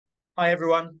Hi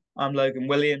everyone, I'm Logan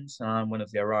Williiams and I'm one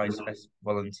of the Arise Festival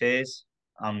volunteers.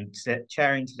 I'm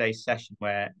chairing today's session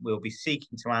where we'll be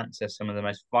seeking to answer some of the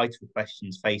most vital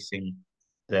questions facing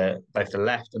both the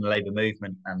left and the Labour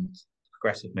movement and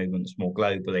progressive movements more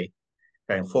globally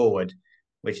going forward,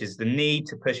 which is the need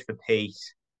to push for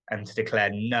peace and to declare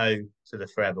no to the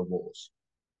forever wars.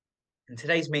 And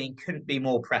today's meeting couldn't be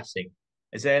more pressing,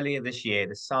 as earlier this year,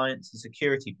 the Science and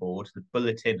Security Board, the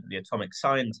Bulletin of the Atomic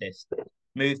Scientist,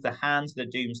 moved the hands of the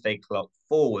doomsday clock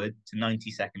forward to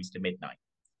 90 seconds to midnight,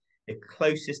 the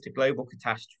closest to global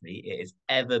catastrophe it has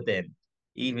ever been,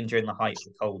 even during the height of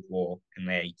the Cold War in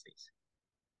the 80s.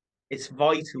 It's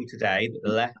vital today that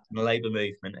the left and the Labour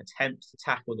movement attempt to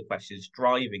tackle the questions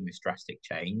driving this drastic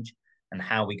change and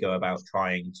how we go about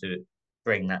trying to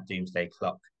bring that doomsday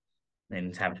clock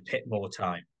into having a bit more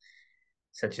time,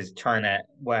 such as trying to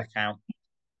work out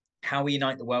how we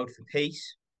unite the world for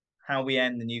peace, how we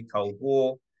end the new Cold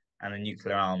War, and the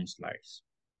nuclear arms race.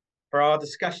 For our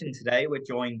discussion today, we're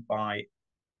joined by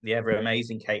the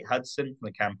ever-amazing Kate Hudson from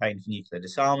the Campaign for Nuclear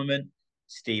Disarmament,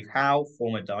 Steve Howell,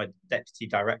 former Deputy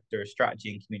Director of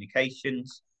Strategy and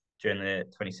Communications during the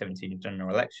 2017 general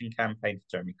election campaign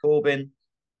for Jeremy Corbyn,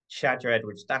 Shadia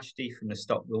Edwards-Dashti from the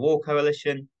Stop the War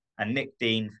Coalition, and Nick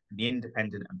Deane from the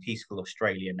Independent and Peaceful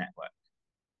Australia Network.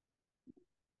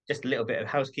 Just a little bit of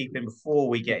housekeeping before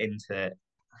we get into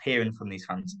hearing from these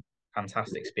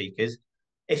fantastic speakers.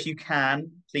 If you can,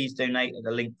 please donate at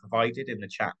the link provided in the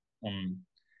chat on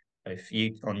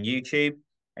YouTube.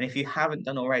 And if you haven't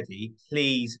done already,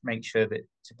 please make sure that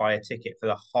to buy a ticket for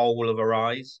the whole of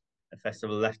Arise, the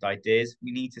Festival of Left Ideas.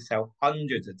 We need to sell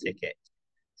hundreds of tickets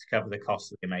to cover the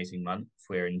cost of the amazing month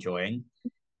we're enjoying.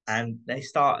 And they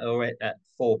start at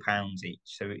 £4 each.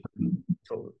 So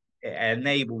it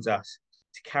enables us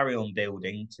to carry on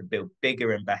building, to build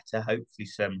bigger and better, hopefully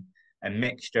a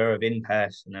mixture of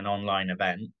in-person and online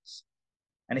events.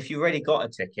 And if you've already got a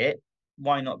ticket,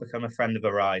 why not become a friend of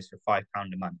Arise for £5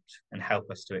 a month and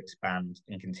help us to expand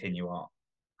and continue our,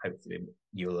 hopefully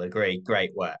you'll agree,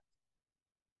 great work.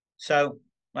 So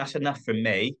that's enough from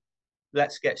me.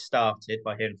 Let's get started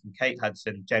by hearing from Kate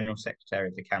Hudson, General Secretary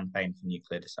of the Campaign for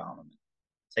Nuclear Disarmament.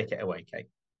 Take it away, Kate.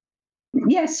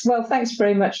 Yes, well, thanks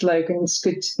very much, Logan. It's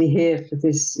good to be here for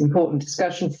this important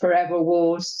discussion. Forever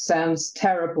wars sounds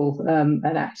terrible, and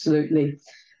absolutely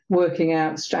working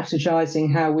out, strategizing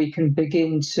how we can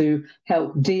begin to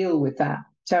help deal with that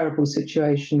terrible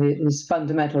situation is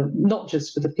fundamental, not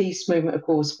just for the peace movement, of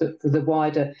course, but for the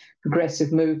wider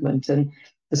progressive movement. And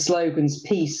the slogans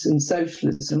peace and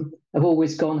socialism have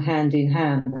always gone hand in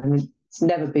hand. I mean, it's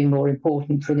never been more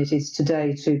important than it is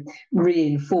today to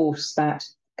reinforce that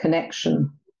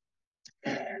connection,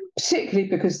 particularly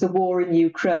because the war in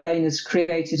Ukraine has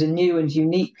created a new and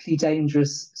uniquely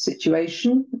dangerous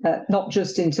situation, not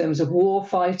just in terms of war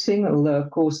fighting, although,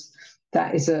 of course,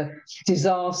 that is a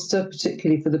disaster,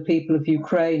 particularly for the people of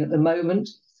Ukraine at the moment,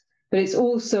 but it's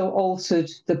also altered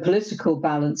the political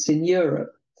balance in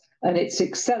Europe, and it's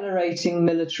accelerating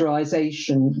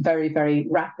militarization very, very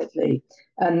rapidly.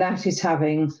 And that is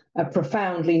having a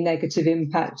profoundly negative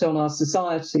impact on our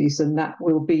societies, and that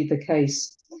will be the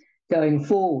case going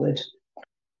forward.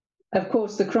 Of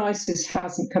course, the crisis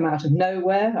hasn't come out of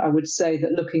nowhere. I would say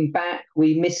that looking back,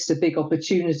 we missed a big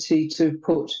opportunity to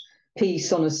put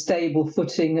peace on a stable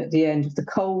footing at the end of the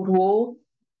Cold War.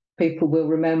 People will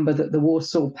remember that the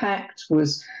Warsaw Pact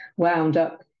was wound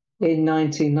up in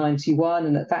 1991,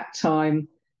 and at that time,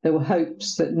 there were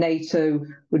hopes that NATO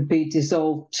would be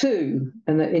dissolved too,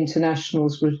 and that international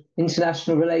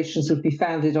relations would be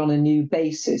founded on a new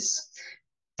basis.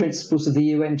 Principles of the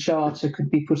UN Charter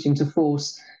could be put into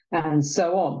force, and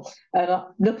so on. And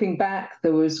looking back,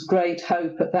 there was great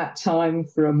hope at that time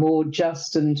for a more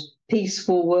just and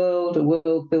peaceful world, a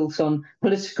world built on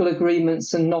political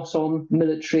agreements and not on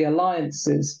military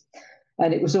alliances.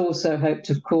 And it was also hoped,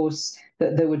 of course,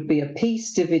 that there would be a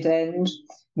peace dividend,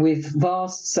 with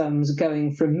vast sums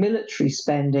going from military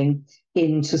spending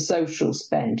into social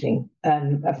spending.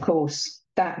 And of course,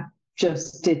 that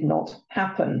just did not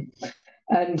happen.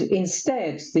 And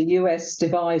instead, the US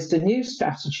devised a new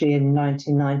strategy in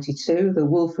 1992, the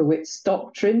Wolfowitz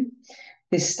Doctrine.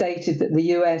 This stated that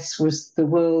the US was the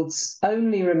world's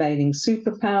only remaining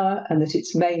superpower and that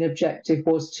its main objective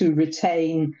was to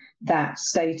retain that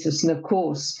status. And of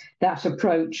course, that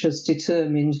approach has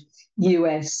determined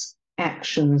US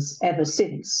actions ever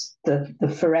since,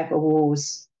 the Forever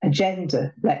Wars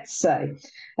agenda, let's say.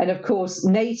 And of course,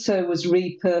 NATO was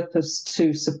repurposed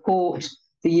to support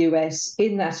the US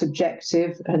in that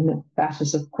objective, and that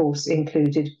has, of course,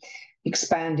 included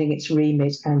expanding its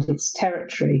remit and its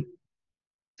territory.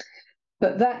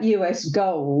 But that US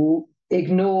goal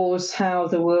ignores how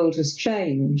the world has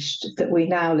changed, that we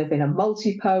now live in a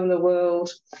multipolar world,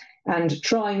 and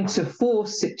trying to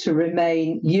force it to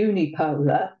remain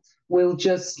unipolar will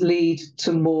just lead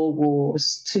to more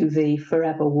wars, to the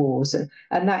forever wars.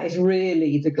 And that is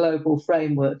really the global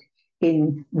framework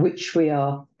in which we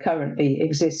are currently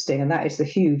existing. And that is the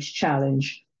huge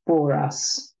challenge for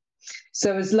us.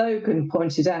 So as Logan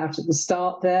pointed out at the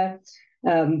start there,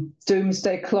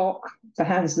 doomsday clock, the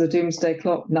hands of the doomsday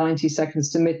clock, 90 seconds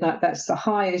to midnight, that's the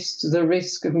highest the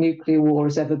risk of nuclear war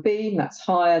has ever been. That's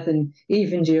higher than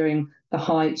even during the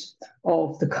height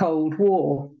of the Cold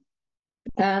War.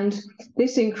 And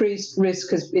this increased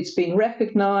risk it's been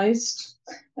recognised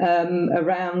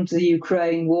around the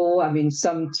Ukraine war. I mean,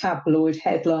 some tabloid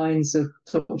headlines have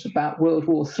talked about World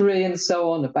War III and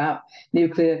so on, about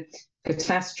nuclear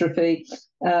catastrophe.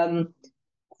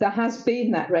 There has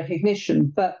been that recognition,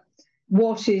 but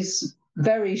what is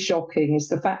very shocking is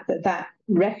the fact that that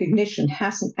recognition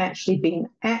hasn't actually been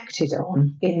acted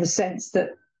on, in the sense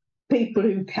that people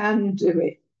who can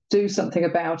do something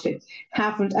about it,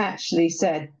 haven't actually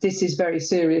said, this is very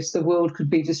serious, the world could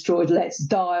be destroyed, let's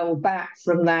dial back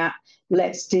from that,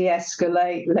 let's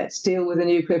de-escalate, let's deal with the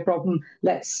nuclear problem,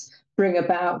 let's bring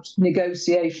about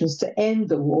negotiations to end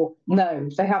the war. No,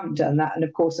 they haven't done that. And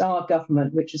of course, our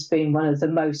government, which has been one of the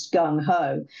most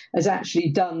gung-ho, has actually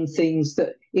done things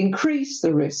that increase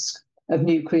the risk of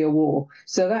nuclear war.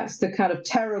 So that's the kind of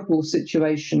terrible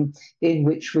situation in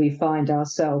which we find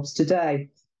ourselves today.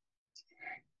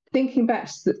 Thinking back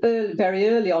to very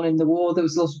early on in the war, there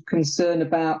was a lot of concern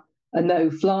about a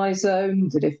no-fly zone,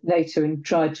 that if NATO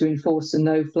tried to enforce a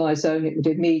no-fly zone, it would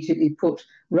immediately put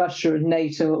Russia and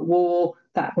NATO at war.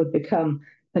 That would become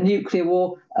a nuclear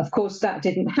war. Of course, that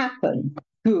didn't happen.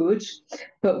 Good.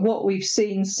 But what we've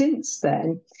seen since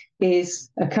then is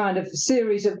a kind of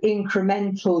series of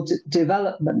incremental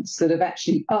developments that have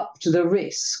actually upped the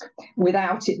risk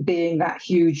without it being that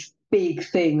huge big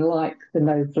thing like the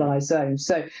no-fly zone.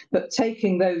 So, but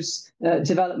taking those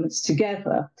developments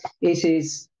together, it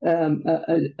is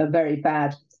a very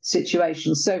bad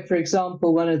situation. So, for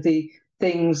example, one of the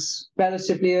things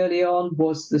relatively early on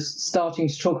was starting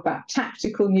to talk about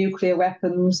tactical nuclear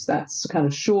weapons. That's kind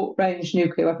of short-range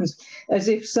nuclear weapons, as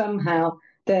if somehow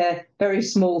they're very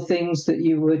small things that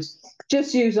you would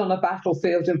just use on a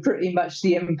battlefield and pretty much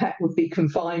the impact would be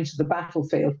confined to the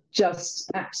battlefield.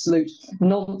 Just absolute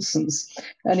nonsense.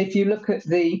 And if you look at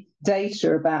the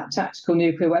data about tactical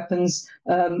nuclear weapons,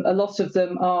 a lot of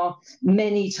them are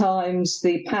many times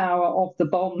the power of the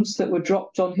bombs that were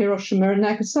dropped on Hiroshima and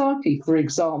Nagasaki, for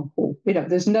example. You know,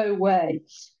 there's no way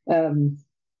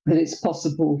that it's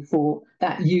possible for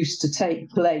that use to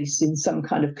take place in some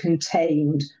kind of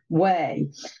contained way.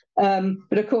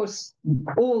 But of course,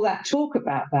 all that talk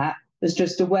about that is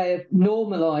just a way of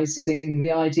normalising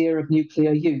the idea of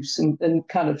nuclear use and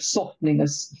kind of softening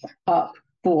us up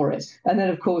for it. And then,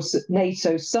 of course, at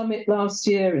NATO summit last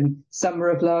year, in summer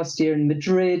of last year in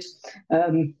Madrid,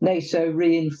 NATO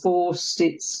reinforced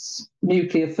its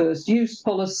nuclear first use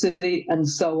policy and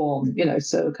so on, you know,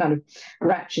 so kind of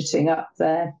ratcheting up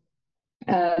there.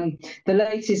 The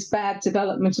latest bad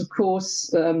development, of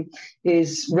course,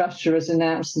 is Russia has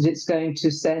announced that it's going to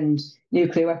send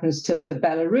nuclear weapons to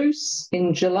Belarus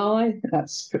in July.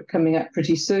 That's coming up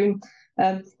pretty soon.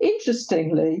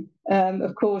 Interestingly,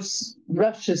 of course,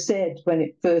 Russia said when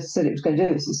it first said it was going to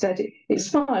do this, it said it's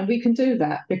fine, we can do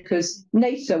that because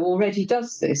NATO already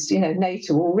does this. You know,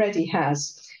 NATO already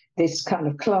has this kind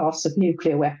of class of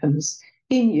nuclear weapons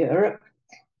in Europe.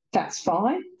 That's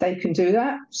fine, they can do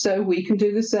that, so we can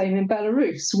do the same in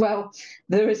Belarus. Well,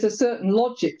 there is a certain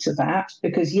logic to that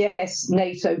because, yes,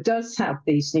 NATO does have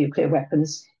these nuclear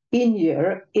weapons in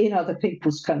Europe, in other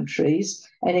people's countries,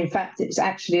 and in fact, it's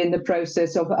actually in the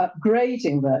process of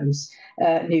upgrading those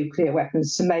nuclear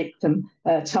weapons to make them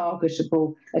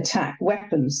targetable attack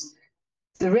weapons.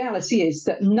 The reality is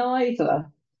that neither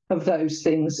of those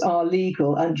things are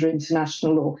legal under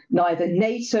international law. Neither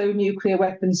NATO nuclear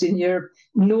weapons in Europe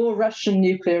nor Russian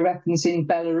nuclear weapons in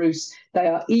Belarus. They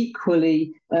are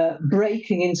equally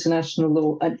breaking international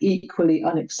law and equally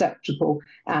unacceptable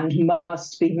and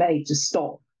must be made to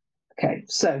stop. Okay,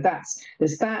 so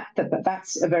there's that, but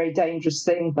that's a very dangerous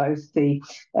thing, both the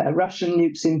Russian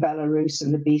nukes in Belarus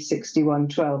and the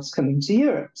B-6112s coming to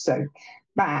Europe. So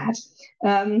bad.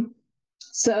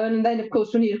 So, and then, of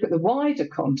course, when you look at the wider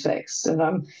context, and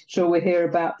I'm sure we'll hear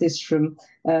about this from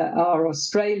our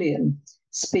Australian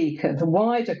speaker, the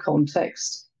wider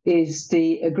context is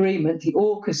the agreement, the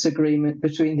AUKUS agreement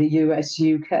between the US,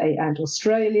 UK and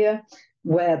Australia,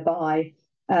 whereby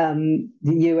the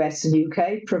US and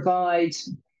UK provide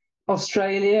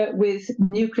Australia with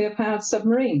nuclear-powered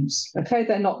submarines. Okay,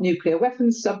 they're not nuclear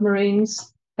weapons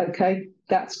submarines. Okay,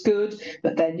 that's good,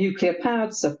 but they're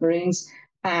nuclear-powered submarines,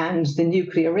 and the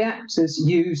nuclear reactors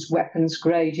use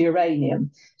weapons-grade uranium.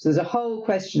 So there's a whole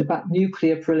question about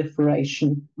nuclear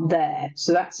proliferation there.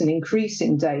 So that's an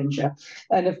increasing danger.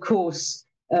 And of course,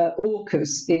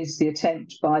 AUKUS is the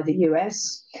attempt by the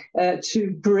US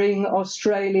to bring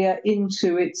Australia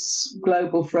into its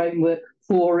global framework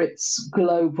for its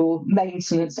global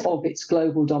maintenance of its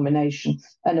global domination,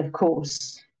 and of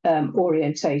course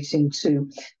orientating to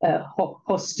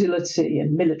hostility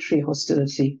and military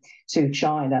hostility to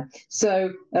China.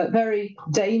 So a very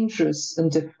dangerous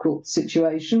and difficult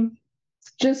situation.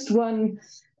 Just one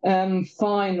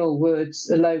final word,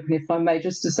 Logan, if I may,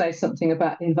 just to say something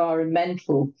about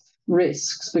environmental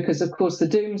risks, because of course the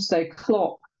doomsday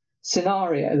clock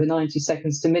scenario, the 90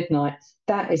 seconds to midnight,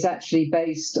 that is actually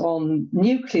based on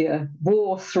nuclear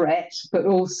war threat, but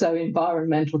also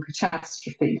environmental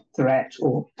catastrophe threat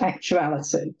or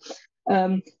actuality.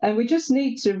 And we just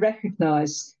need to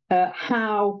recognise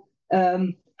how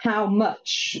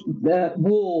much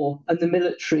war and the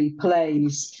military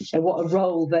plays and what a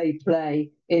role they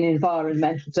play in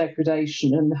environmental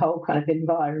degradation and the whole kind of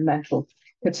environmental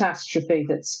catastrophe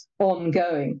that's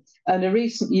ongoing. And a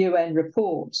recent UN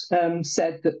report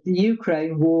said that the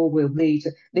Ukraine war will leave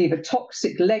a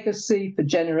toxic legacy for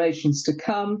generations to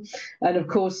come. And of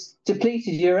course,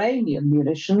 depleted uranium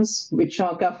munitions, which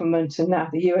our government and now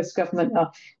the US government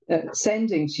are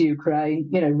sending to Ukraine,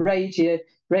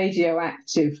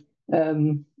 radioactive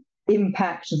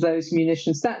impact of those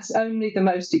munitions, that's only the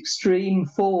most extreme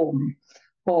form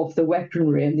of the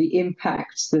weaponry and the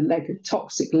impact, the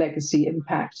toxic legacy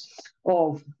impact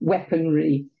of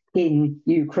weaponry in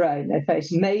Ukraine. They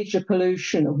face major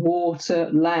pollution of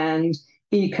water, land,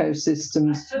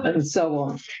 ecosystems, and so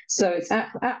on. So it's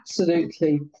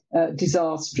absolutely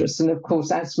disastrous. And of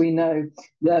course, as we know,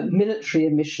 the military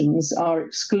emissions are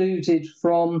excluded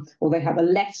from, or they have a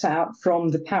let out from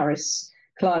the Paris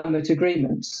Climate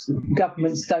Agreement.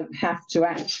 Governments don't have to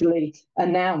actually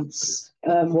announce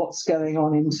what's going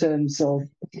on in terms of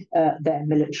their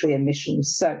military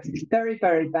emissions. So very,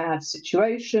 very bad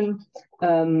situation.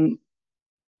 Well,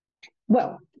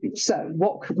 so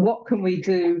what can we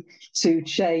do to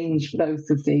change both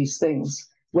of these things?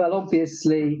 Well,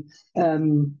 obviously,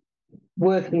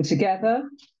 working together,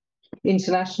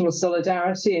 international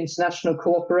solidarity, international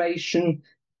cooperation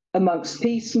amongst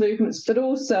peace movements, but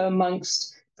also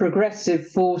amongst progressive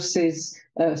forces,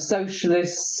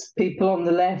 socialists, people on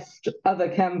the left, other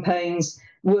campaigns,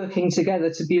 working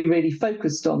together to be really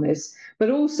focused on this,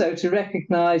 but also to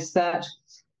recognise that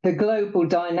the global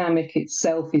dynamic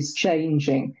itself is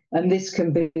changing, and this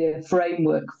can be a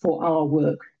framework for our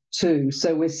work too.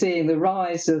 So we're seeing the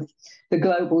rise of the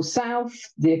global south,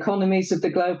 the economies of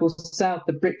the global south,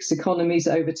 the BRICS economies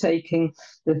overtaking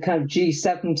the kind of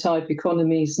G7 type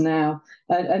economies now,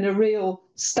 and a real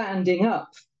standing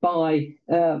up by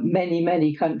many,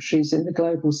 many countries in the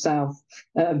global south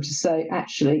to say,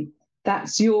 actually,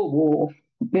 that's your war.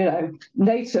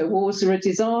 NATO wars are a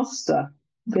disaster.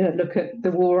 Look at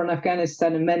the war in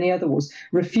Afghanistan and many other wars,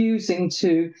 refusing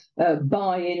to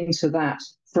buy into that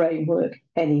framework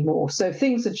anymore. So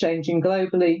things are changing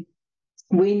globally.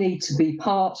 We need to be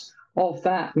part of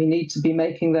that. We need to be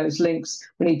making those links.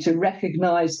 We need to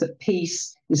recognise that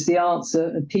peace is the answer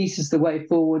and peace is the way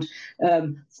forward.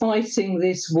 Fighting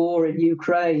this war in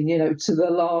Ukraine, to the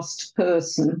last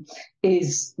person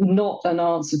is not an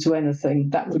answer to anything.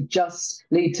 That would just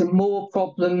lead to more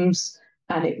problems,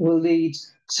 and it will lead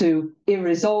to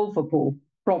irresolvable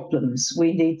problems.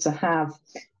 We need to have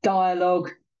dialogue,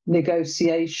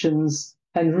 negotiations,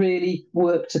 and really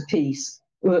work for peace,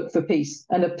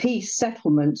 and a peace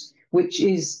settlement which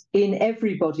is in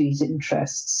everybody's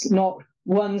interests, not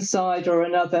one side or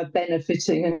another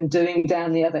benefiting and doing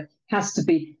down the other. It has to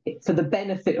be for the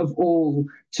benefit of all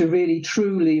to really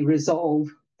truly resolve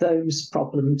those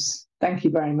problems. Thank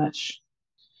you very much.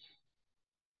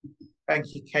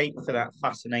 Thank you, Kate, for that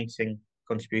fascinating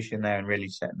contribution there and really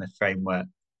setting the framework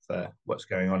for what's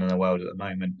going on in the world at the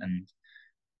moment and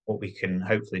what we can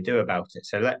hopefully do about it.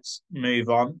 So let's move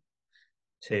on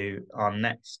to our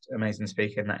next amazing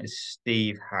speaker, and that is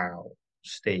Steve Howell.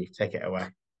 Steve, take it away.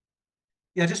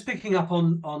 Yeah, just picking up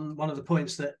on one of the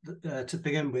points that to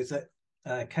begin with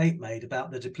that Kate made about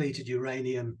the depleted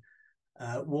uranium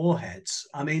warheads.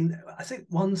 I mean, I think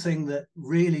one thing that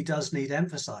really does need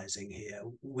emphasizing here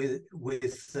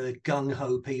with the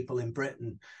gung-ho people in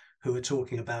Britain who are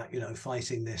talking about,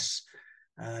 fighting this,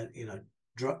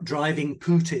 driving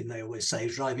Putin, they always say,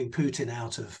 driving Putin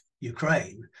out of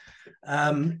Ukraine,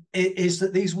 is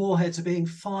that these warheads are being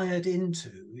fired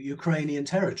into Ukrainian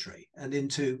territory and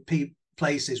into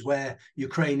places where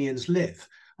Ukrainians live.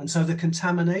 And so the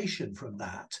contamination from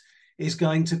that is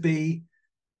going to be,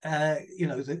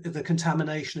 the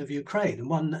contamination of Ukraine.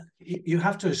 And you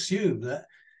have to assume that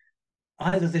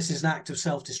either this is an act of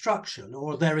self-destruction,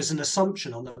 or there is an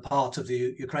assumption on the part of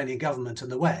the Ukrainian government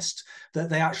and the West that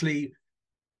they actually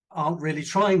aren't really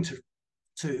trying to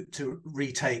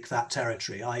retake that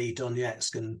territory, i.e.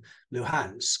 Donetsk and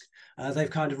Luhansk. They've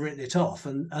kind of written it off,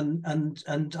 and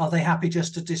are they happy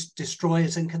just to destroy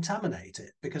it and contaminate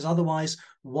it? Because otherwise,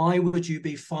 why would you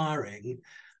be firing,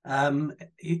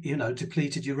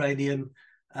 depleted uranium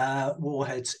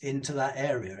warheads into that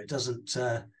area? It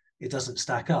doesn't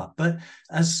stack up. But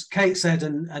as Kate said,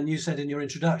 and you said in your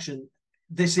introduction,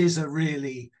 this is a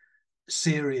really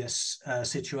serious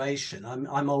situation.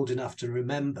 I'm old enough to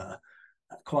remember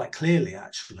quite clearly,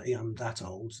 actually, I'm that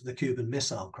old, the Cuban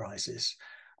Missile Crisis,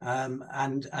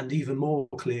 and even more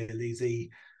clearly the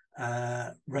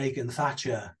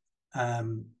Reagan-Thatcher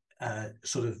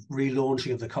sort of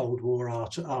relaunching of the Cold War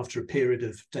after a period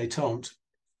of détente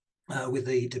with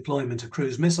the deployment of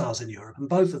cruise missiles in Europe. And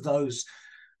both of those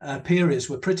periods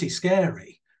were pretty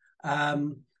scary.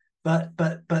 But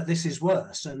this is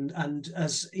worse. And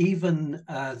as even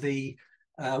I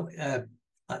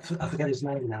forget his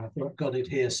name now. I've got it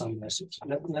here somewhere. So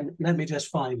let me just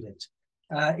find it.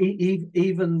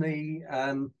 Even the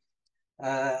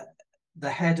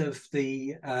head of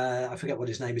the, I forget what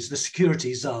his name is, the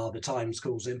security czar, the Times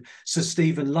calls him, Sir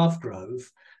Stephen Lovegrove,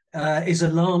 is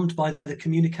alarmed by the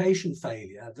communication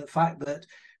failure, the fact that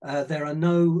there are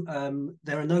no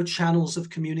channels of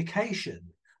communication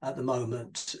at the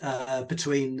moment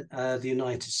between the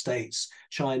United States,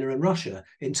 China, and Russia,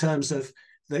 in terms of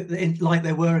like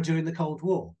there were during the Cold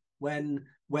War, when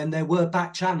there were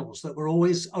back channels that were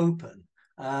always open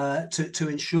to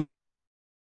ensure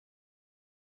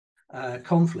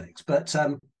conflicts. But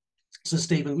Sir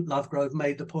Stephen Lovegrove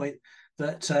made the point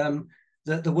that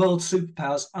that the world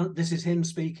superpowers, this is him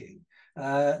speaking,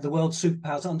 the world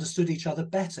superpowers understood each other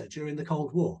better during the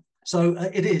Cold War. So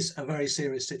it is a very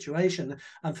serious situation.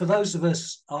 And for those of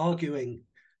us arguing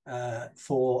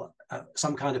for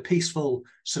some kind of peaceful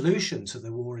solution to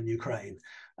the war in Ukraine,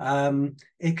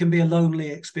 it can be a lonely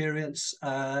experience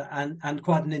and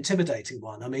quite an intimidating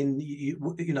one. I mean,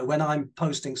 you know, when I'm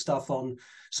posting stuff on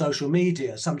social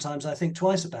media, sometimes I think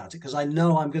twice about it, because I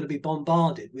know I'm going to be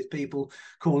bombarded with people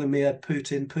calling me a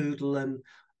Putin poodle and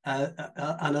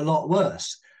a lot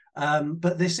worse.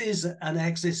 But this is an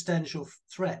existential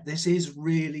threat. This is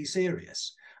really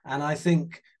serious. And I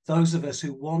think those of us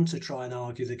who want to try and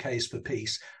argue the case for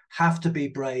peace have to be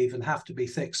brave and have to be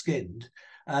thick-skinned,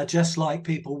 just like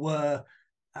people were,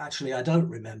 actually, I don't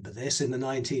remember this, in the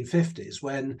 1950s,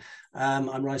 when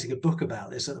I'm writing a book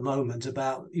about this at the moment,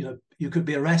 about, you know, you could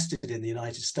be arrested in the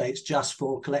United States just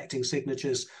for collecting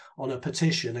signatures on a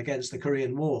petition against the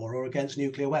Korean War or against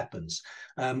nuclear weapons.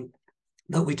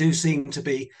 That we do seem to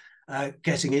be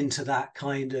getting into that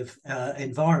kind of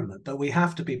environment, but we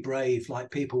have to be brave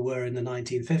like people were in the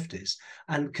 1950s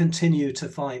and continue to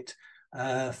fight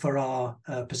for our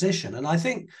position. And I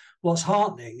think what's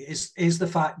heartening is the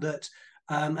fact that,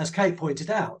 as Kate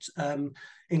pointed out,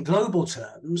 in global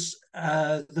terms,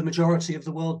 the majority of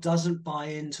the world doesn't buy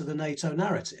into the NATO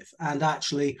narrative and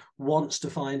actually wants to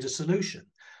find a solution.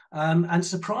 And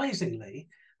surprisingly,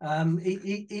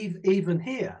 even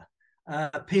here,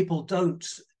 people don't,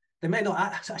 they may not,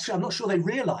 actually, I'm not sure they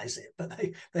realize it, but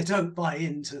they don't buy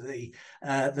into the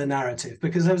narrative,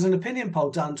 because there was an opinion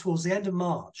poll done towards the end of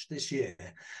March this year,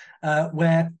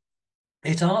 where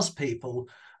it asked people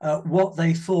what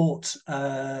they thought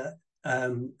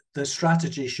the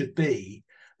strategy should be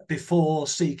before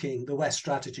seeking, the West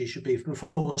strategy should be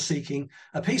before seeking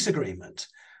a peace agreement.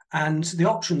 And the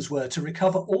options were to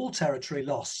recover all territory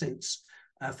lost since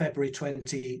February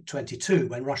 2022,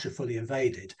 when Russia fully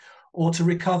invaded, or to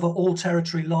recover all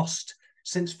territory lost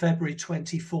since February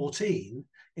 2014,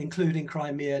 including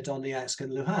Crimea, Donetsk,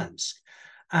 and Luhansk.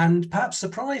 And perhaps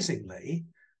surprisingly,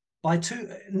 by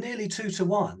nearly 2 to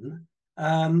 1,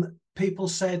 people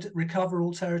said recover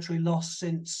all territory lost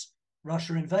since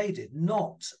Russia invaded,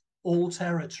 not all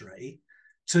territory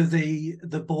to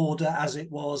the border as it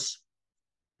was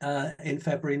in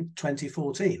February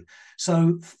 2014.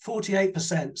 So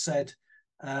 48% said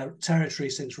territory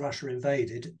since Russia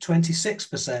invaded,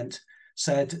 26%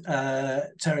 said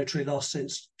territory lost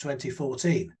since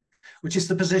 2014, which is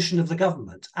the position of the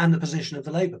government and the position of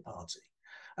the Labour Party.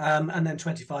 And then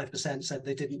 25% said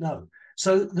they didn't know.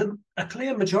 So a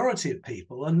clear majority of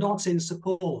people are not in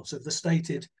support of the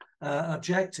stated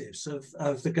objectives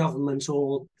of the government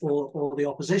or the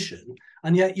opposition,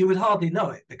 and yet you would hardly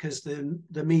know it because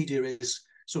the media is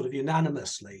sort of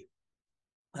unanimously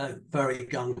very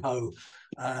gung-ho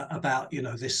about, you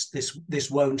know, this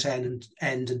won't end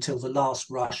until the last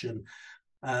Russian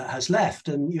has left.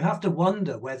 And you have to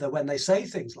wonder whether, when they say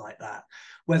things like that,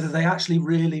 whether they actually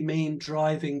really mean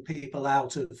driving people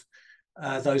out of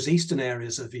those eastern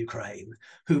areas of Ukraine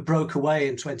who broke away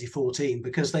in 2014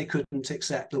 because they couldn't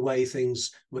accept the way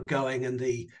things were going, and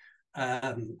the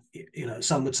you know,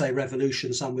 some would say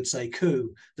revolution, some would say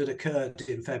coup that occurred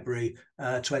in February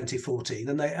 2014,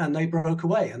 and they broke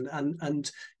away.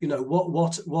 And you know,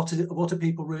 what are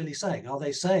people really saying? Are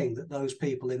they saying that those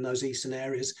people in those eastern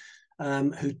areas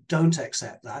who don't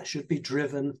accept that should be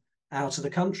driven out of the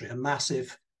country? A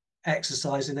massive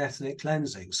exercise in ethnic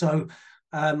cleansing. So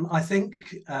I think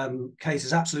Kate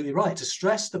is absolutely right to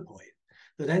stress the point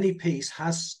that any peace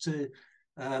has to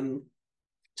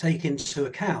take into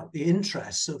account the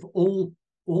interests of all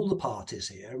the parties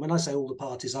here. And when I say all the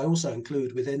parties, I also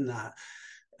include within that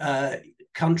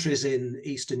countries in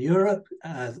Eastern Europe,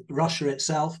 Russia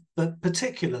itself, but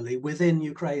particularly within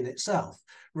Ukraine itself,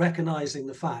 recognizing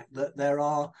the fact that there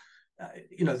are,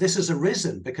 you know, this has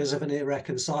arisen because of an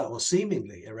irreconcilable, or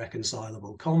seemingly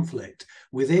irreconcilable conflict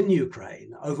within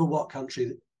Ukraine over what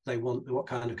country they want, what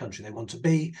kind of country they want to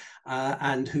be,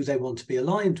 and who they want to be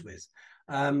aligned with.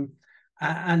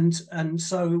 And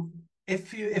so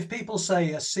if people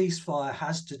say a ceasefire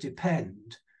has to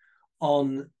depend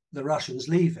on the Russians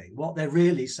leaving, what they're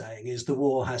really saying is the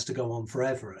war has to go on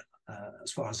forever,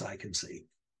 as far as I can see.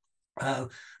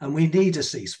 And we need a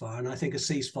ceasefire, and I think a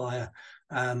ceasefire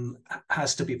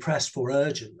has to be pressed for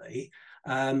urgently.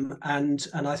 And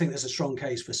I think there's a strong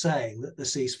case for saying that the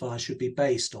ceasefire should be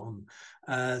based on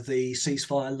the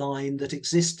ceasefire line that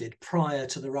existed prior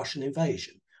to the Russian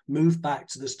invasion. Move back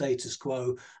to the status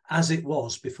quo as it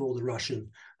was before the Russian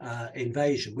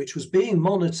invasion, which was being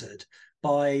monitored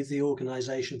by the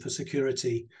Organization for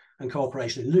Security and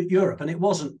Cooperation in Europe. And it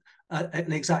wasn't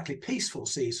an exactly peaceful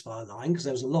ceasefire line, because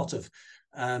there was a lot of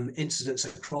incidents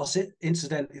across it.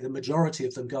 Incidentally, the majority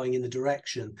of them going in the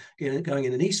direction, going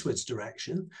in an eastwards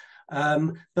direction.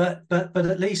 But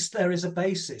at least there is a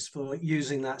basis for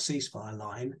using that ceasefire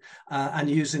line and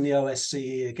using the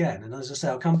OSCE again. And as I say,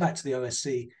 I'll come back to the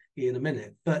OSCE in a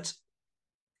minute. But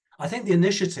I think the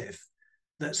initiative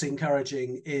that's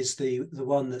encouraging is the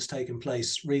one that's taken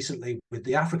place recently with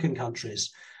the African countries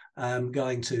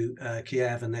going to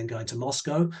Kiev and then going to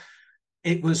Moscow.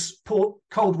 It was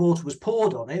cold water was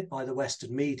poured on it by the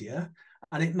Western media,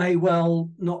 and it may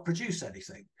well not produce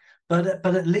anything. But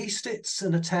at least it's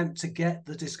an attempt to get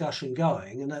the discussion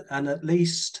going, and at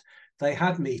least they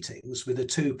had meetings with the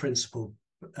two principal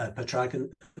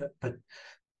protagonists.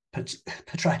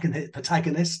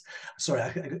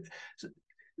 Sorry,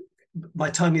 my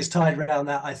tongue is tied around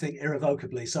that, I think,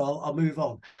 irrevocably, so I'll move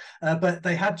on. But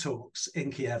they had talks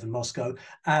in Kiev and Moscow,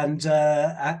 and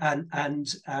they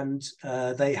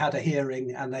had a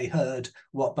hearing, and they heard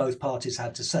what both parties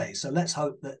had to say. So let's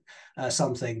hope that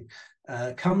something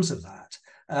comes of that.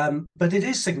 But it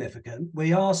is significant.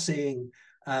 We are seeing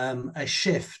a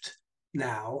shift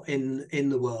now in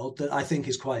the world that I think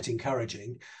is quite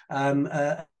encouraging.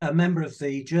 A member of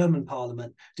the German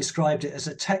parliament described it as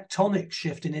a tectonic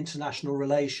shift in international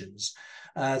relations,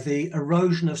 the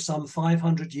erosion of some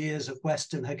 500 years of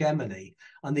Western hegemony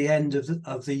and the end of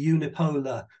the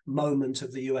unipolar moment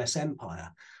of the US empire.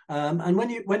 And when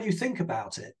you think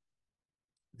about it,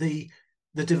 the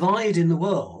divide in the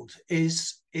world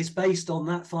is based on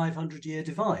that 500-year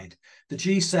divide. The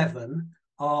G7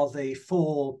 are the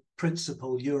four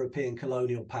principal European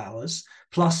colonial powers,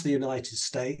 plus the United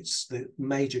States, the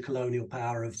major colonial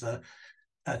power of the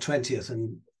 20th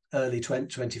and early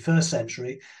 21st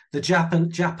century,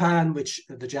 Japan, which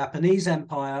the Japanese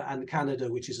Empire, and Canada,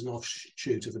 which is an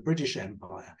offshoot of the British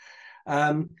Empire.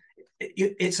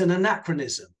 It's an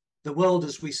anachronism. The world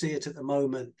as we see it at the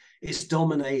moment is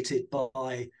dominated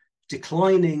by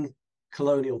declining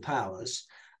colonial powers,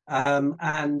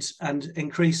 and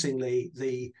increasingly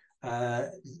the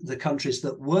countries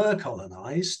that were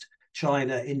colonized,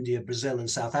 China, India, Brazil, and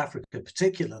South Africa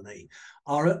particularly,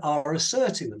 are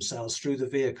asserting themselves through the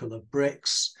vehicle of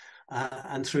BRICS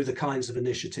and through the kinds of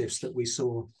initiatives that we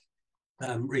saw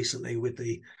recently with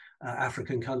the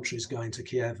African countries going to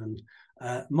Kiev and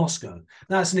Moscow.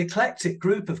 Now, it's an eclectic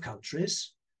group of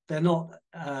countries. They're not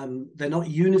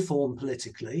uniform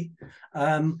politically,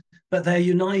 but they're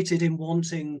united in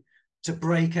wanting to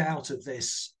break out of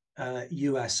this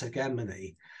US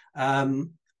hegemony.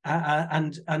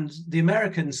 and the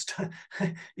Americans,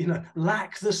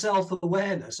 lack the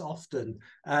self-awareness often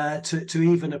to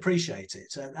even appreciate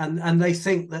it, and they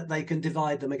think that they can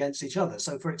divide them against each other.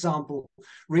 So, for example,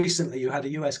 recently you had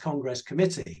a US Congress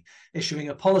committee issuing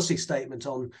a policy statement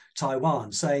on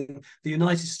Taiwan, saying the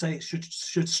United States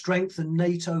should strengthen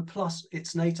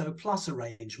its NATO plus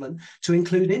arrangement to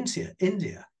include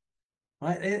India,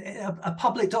 right? A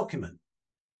public document,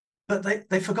 but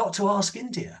they forgot to ask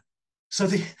India. So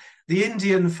the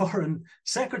Indian Foreign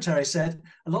Secretary said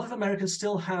a lot of Americans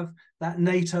still have that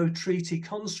NATO treaty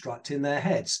construct in their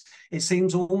heads. It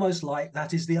seems almost like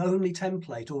that is the only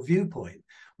template or viewpoint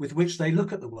with which they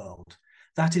look at the world.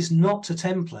 That is not a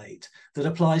template that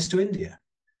applies to India.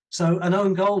 So an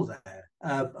own goal there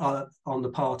on the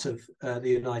part of the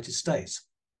United States.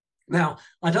 Now,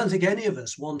 I don't think any of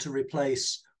us want to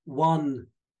replace one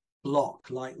bloc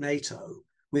like NATO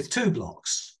with two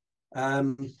blocks.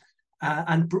 And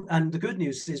the good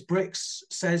news is BRICS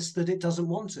says that it doesn't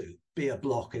want to be a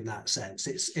bloc in that sense.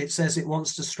 It says it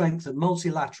wants to strengthen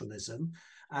multilateralism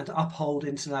and uphold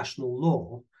international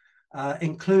law,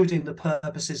 including the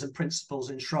purposes and principles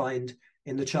enshrined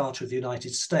in the Charter of the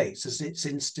United States as its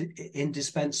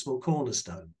indispensable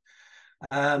cornerstone.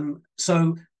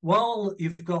 So while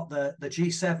you've got the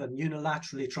G7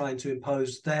 unilaterally trying to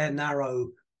impose their narrow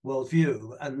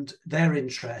worldview and their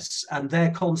interests and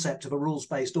their concept of a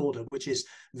rules-based order, which is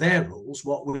their rules,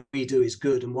 what we do is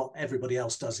good and what everybody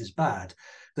else does is bad,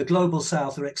 the Global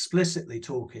South are explicitly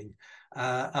talking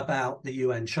about the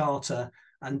UN Charter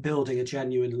and building a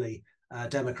genuinely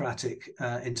democratic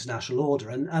international order.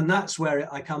 And that's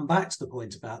where I come back to the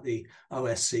point about the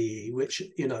OSCE, which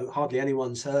hardly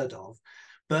anyone's heard of.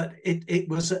 But it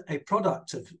was a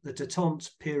product of the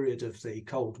détente period of the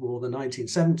Cold War, the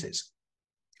 1970s.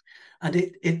 And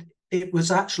it was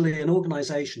actually an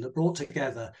organization that brought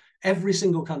together every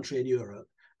single country in Europe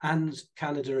and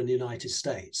Canada and the United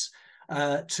States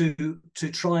to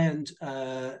try and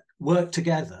work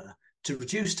together to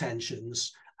reduce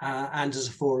tensions and as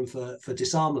a forum for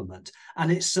disarmament.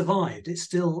 And it survived. It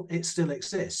still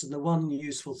exists. And the one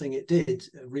useful thing it did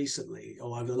recently,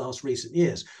 or over the last recent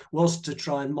years, was to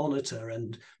try and monitor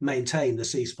and maintain the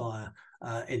ceasefire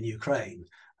in Ukraine.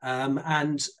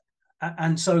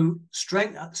 And so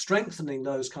strengthening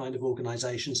those kind of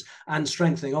organizations and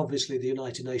strengthening, obviously, the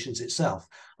United Nations itself,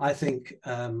 I think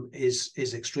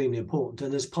is extremely important.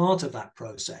 And as part of that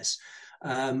process,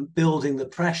 building the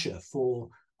pressure for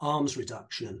arms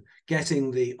reduction, getting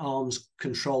the arms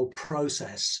control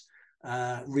process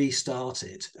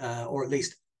restarted, or at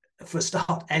least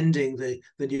ending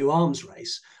the new arms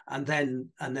race, and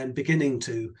then beginning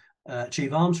to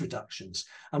achieve arms reductions.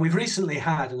 And we've recently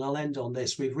had, and I'll end on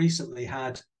this, we've recently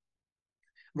had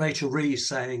Rachel Reeves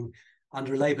saying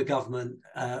under a Labour government,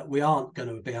 we aren't going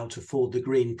to be able to afford the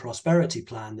green prosperity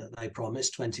plan that they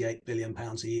promised, £28 billion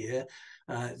a year.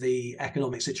 The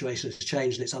economic situation has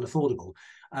changed and it's unaffordable.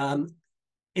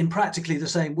 In practically the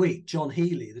same week, John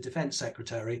Healey, the Defence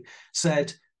Secretary,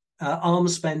 said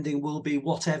arms spending will be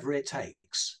whatever it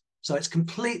takes. So it's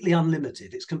completely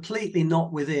unlimited. It's completely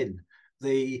not within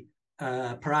the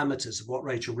parameters of what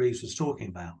Rachel Reeves was talking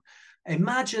about.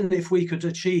 Imagine if we could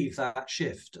achieve that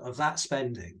shift of that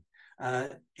spending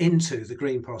into the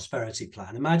Green Prosperity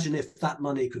Plan. Imagine if that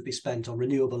money could be spent on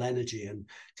renewable energy and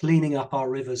cleaning up our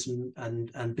rivers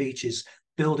and beaches,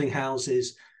 building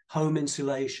houses, home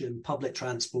insulation, public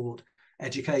transport,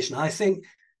 education. I think,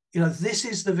 this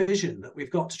is the vision that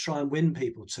we've got to try and win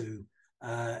people to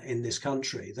in this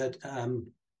country, that,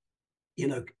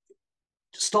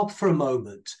 stop for a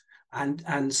moment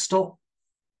and stop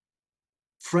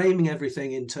framing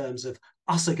everything in terms of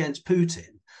us against Putin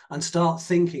and start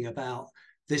thinking about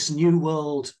this new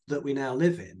world that we now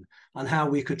live in and how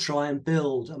we could try and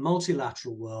build a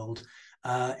multilateral world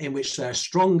in which there are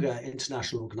stronger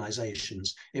international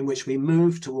organizations, in which we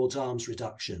move towards arms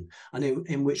reduction, and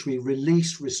in which we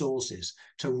release resources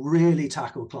to really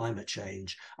tackle climate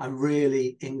change and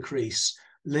really increase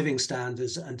living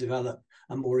standards and develop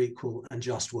a more equal and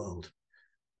just world.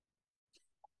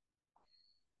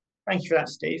 Thank you for that,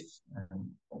 Steve.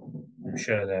 I'm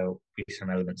sure there'll be some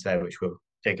elements there which we'll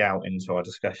dig out into our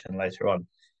discussion later on.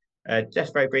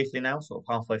 Just very briefly now, sort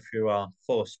of halfway through our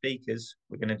four speakers,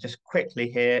 we're going to just quickly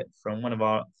hear from one of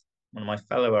my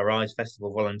fellow Arise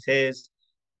Festival volunteers,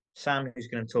 Sam, who's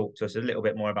going to talk to us a little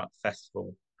bit more about the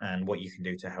festival and what you can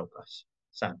do to help us.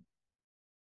 Sam.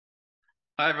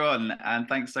 Hi everyone, and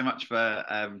thanks so much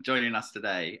for joining us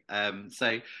today. So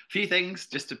a few things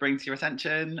just to bring to your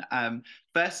attention.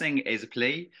 First thing is a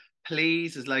plea.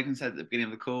 Please, as Logan said at the beginning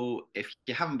of the call, if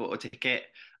you haven't bought a ticket,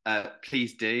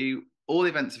 please do. all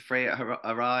events are free at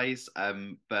Arise,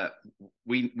 but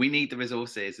we need the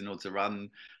resources in order to run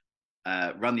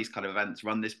these kind of events,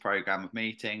 run this program of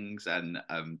meetings and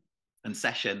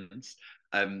sessions.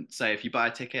 So if you buy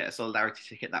a ticket, a solidarity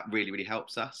ticket, that really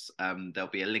helps us. There'll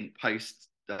be a link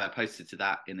posted to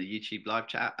that in the YouTube live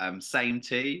chat. Same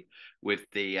too with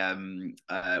the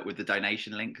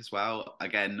donation link as well.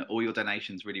 Again, all your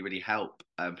donations really help.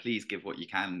 Please give what you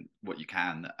can.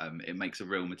 It makes a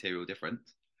real material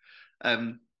difference.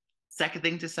 Second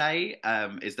thing to say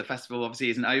is the festival obviously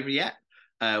isn't over yet.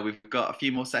 We've got a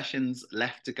few more sessions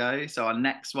left to go. So our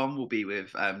next one will be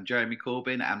with Jeremy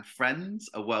Corbyn and friends,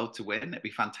 A World to Win. It'd be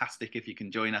fantastic if you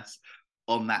can join us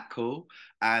on that call.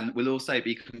 And we'll also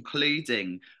be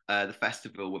concluding the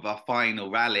festival with our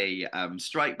final rally,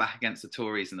 Strike Back Against the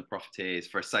Tories and the Profiteers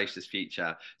for a Socialist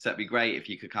Future. So it'd be great if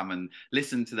you could come and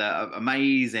listen to the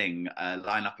amazing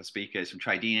lineup of speakers from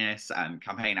trade unionists and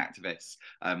campaign activists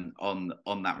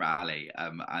on that rally,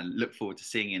 and look forward to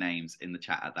seeing your names in the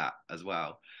chat at that as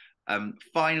well.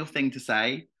 Final thing to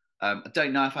say, I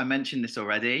don't know if I mentioned this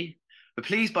already, but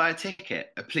please buy a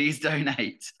ticket, please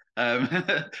donate.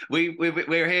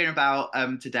 We're hearing about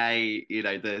today, you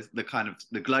know, the kind of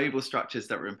the global structures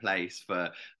that are in place for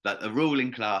the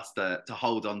ruling class to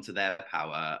hold on to their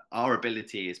power. Our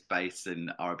ability is based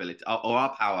in our ability, or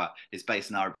our power is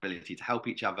based on our ability to help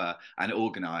each other and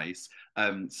organise.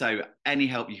 So any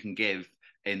help you can give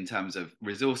in terms of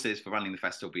resources for running the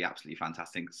festival will be absolutely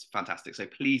fantastic. So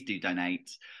please do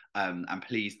donate, and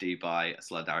please do buy a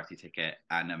solidarity ticket.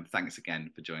 And thanks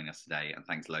again for joining us today, and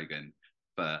thanks Logan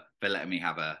for letting me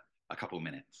have a couple of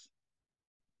minutes.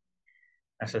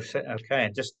 Okay,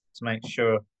 and just to make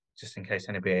sure, just in case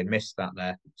anybody had missed that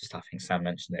there, I think Sam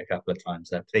mentioned it a couple of times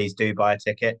there, please do buy a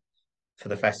ticket for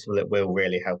the festival. It will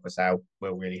really help us out,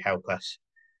 will really help us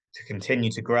to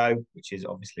continue to grow, which is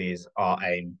obviously our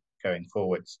aim going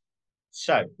forwards.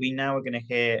 So we now are going to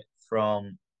hear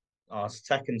from our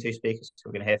second two speakers. So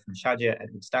we're going to hear from Shadia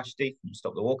Edwards-Dashti from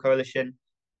Stop the War Coalition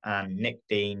and Nick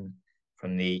Deane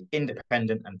from the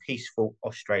Independent and Peaceful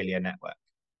Australia Network.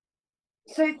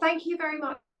 So thank you very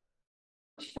much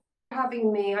for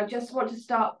having me. I just want to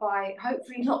start by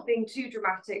hopefully not being too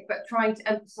dramatic, but trying to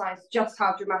emphasize just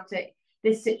how dramatic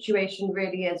this situation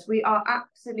really is. We are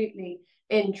absolutely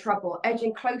in trouble,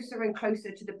 edging closer and closer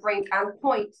to the brink and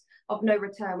point of no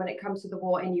return when it comes to the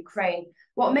war in Ukraine.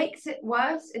 What makes it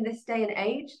worse in this day and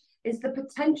age is the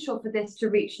potential for this to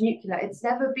reach nuclear. It's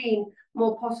never been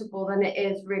more possible than it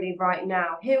is really right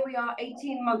now. Here we are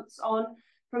 18 months on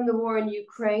from the war in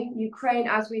Ukraine. Ukraine,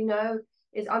 as we know,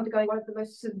 is undergoing one of the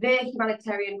most severe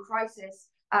humanitarian crises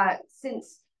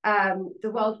since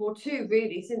the World War II,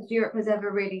 really, since Europe has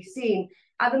ever really seen.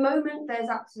 At the moment, there's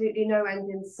absolutely no end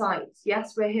in sight.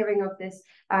 Yes, we're hearing of this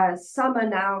summer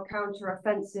now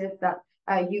counter-offensive that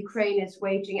Ukraine is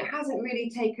waging. It hasn't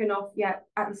really taken off yet.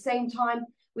 At the same time,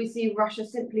 we see Russia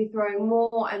simply throwing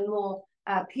more and more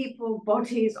people,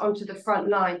 bodies onto the front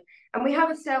line. And we have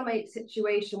a stalemate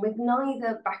situation with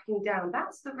neither backing down.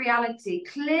 That's the reality.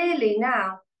 Clearly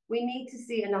now, we need to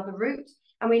see another route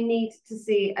and we need to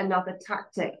see another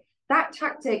tactic. That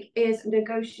tactic is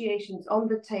negotiations on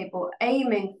the table,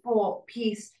 aiming for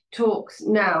peace talks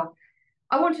now.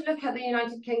 I want to look at the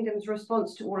United Kingdom's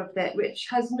response to all of that, which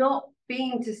has not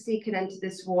been to seek an end to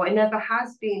this war. It never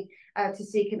has been to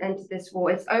seek an end to this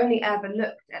war. It's only ever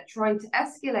looked at trying to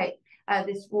escalate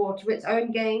this war to its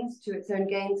own gains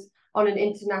on an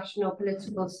international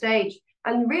political stage.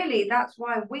 And really, that's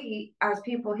why we, as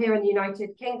people here in the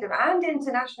United Kingdom and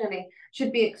internationally,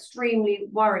 should be extremely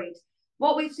worried.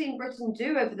 What we've seen Britain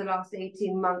do over the last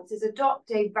 18 months is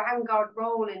adopt a vanguard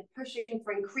role in pushing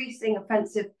for increasing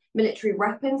offensive military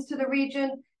weapons to the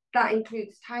region. That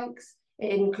includes tanks,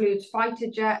 it includes fighter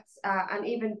jets, and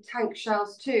even tank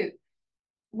shells too.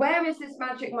 Where is this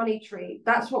magic money tree?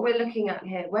 That's what we're looking at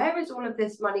here. Where is all of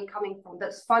this money coming from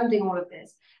that's funding all of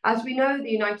this? As we know,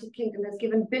 the United Kingdom has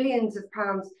given billions of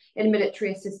pounds in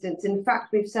military assistance. In fact,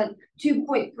 we've sent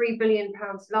 £2.3 billion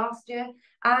last year,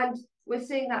 and we're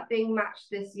seeing that being matched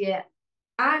this year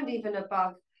and even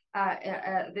above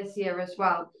this year as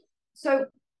well. So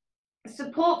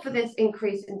support for this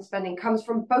increase in spending comes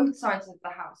from both sides of the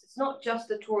House. It's not just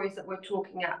the Tories that we're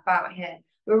talking about here.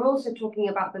 We're also talking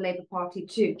about the Labour Party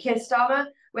too. Keir Starmer,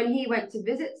 when he went to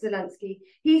visit Zelensky,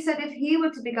 he said if he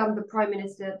were to become the Prime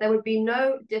Minister, there would be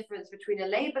no difference between a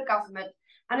Labour government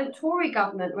and a Tory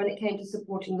government when it came to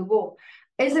supporting the war.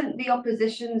 Isn't the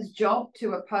opposition's job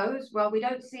to oppose? Well, we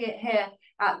don't see it here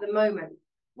at the moment.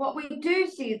 What we do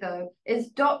see, though, is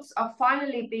dots are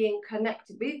finally being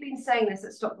connected. We've been saying this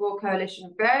at Stop the War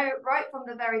Coalition right from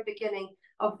the very beginning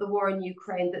of the war in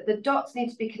Ukraine, that the dots need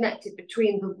to be connected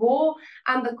between the war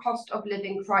and the cost of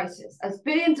living crisis. As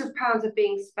billions of pounds are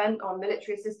being spent on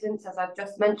military assistance, as I've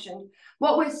just mentioned,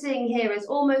 what we're seeing here is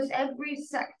almost every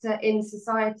sector in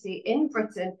society in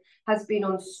Britain has been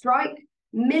on strike,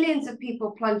 millions of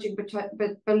people plunging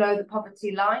below the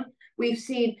poverty line. We've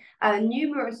seen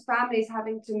numerous families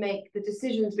having to make the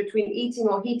decisions between eating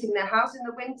or heating their house in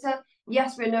the winter.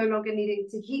 Yes, we're no longer needing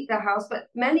to heat their house, but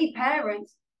many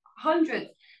parents,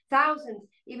 hundreds, thousands,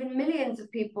 even millions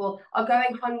of people are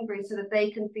going hungry so that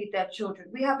they can feed their children.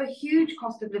 We have a huge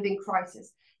cost of living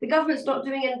crisis. The government's not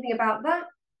doing anything about that,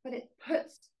 but it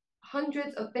puts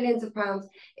hundreds of billions of pounds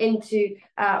into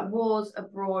wars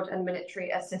abroad and military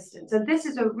assistance. And this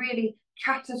is a really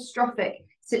catastrophic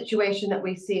situation that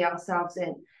we see ourselves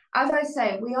in. As I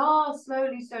say, we are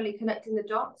slowly connecting the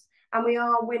dots, and we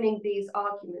are winning these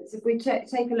arguments. If we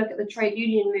take a look at the trade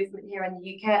union movement here in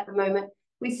the UK at the moment,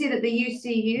 we see that the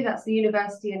UCU, that's the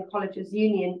University and Colleges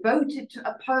Union, voted to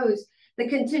oppose the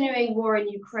continuing war in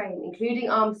Ukraine, including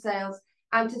arms sales,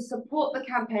 and to support the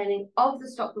campaigning of the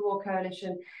Stop the War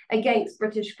Coalition against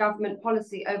British government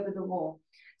policy over the war.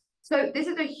 So this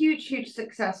is a huge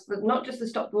success for not just the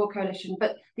Stop the War Coalition,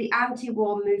 but the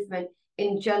anti-war movement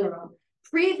in general.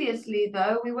 Previously,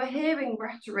 though, we were hearing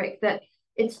rhetoric that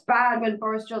it's bad when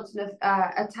Boris Johnson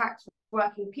attacks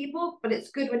working people, but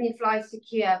it's good when he flies to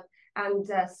Kiev and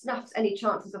snuffs any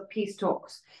chances of peace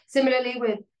talks. Similarly,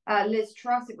 with Liz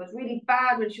Truss, it was really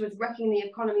bad when she was wrecking the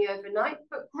economy overnight,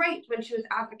 but great when she was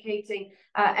advocating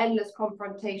endless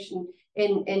confrontation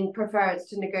in preference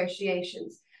to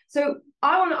negotiations. So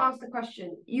I want to ask the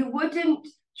question, you wouldn't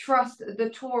trust the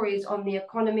Tories on the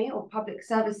economy or public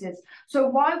services, so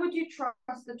why would you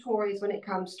trust the Tories when it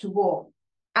comes to war?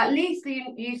 At least the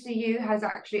UCU has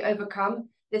actually overcome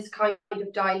this kind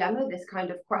of dilemma, this kind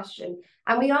of question.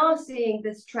 And we are seeing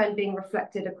this trend being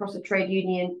reflected across the trade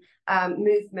union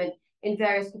movement in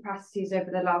various capacities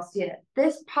over the last year.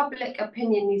 This public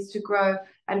opinion needs to grow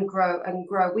and grow and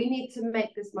grow. We need to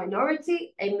make this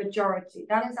minority a majority.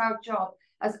 That is our job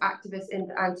as activists in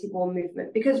the anti-war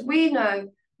movement, because we know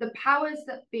the powers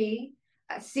that be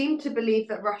seem to believe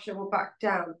that Russia will back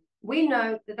down. We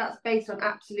know that that's based on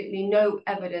absolutely no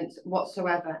evidence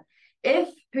whatsoever. If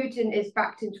Putin is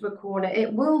backed into a corner,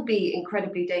 it will be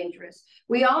incredibly dangerous.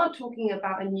 We are talking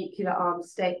about a nuclear armed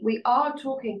state. We are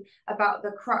talking about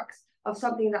the crux of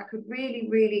something that could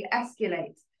really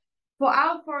escalate. For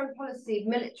our foreign policy,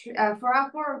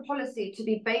 to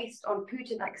be based on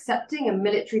Putin accepting a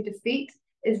military defeat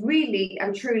is really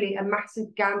and truly a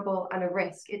massive gamble and a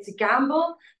risk. It's a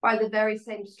gamble by the very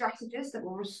same strategists that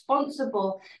were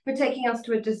responsible for taking us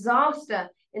to a disaster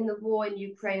in the war in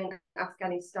Ukraine and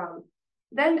Afghanistan.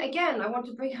 Then again, I want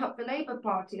to bring up the Labour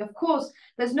Party. Of course,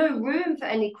 there's no room for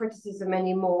any criticism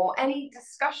anymore, any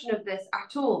discussion of this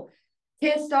at all.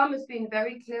 Keir Starmer has been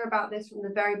very clear about this from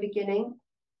the very beginning.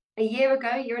 A year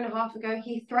and a half ago,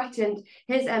 he threatened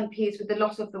his MPs with the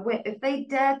loss of the whip if they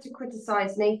dared to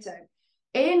criticise NATO.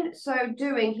 In so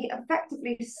doing, he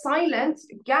effectively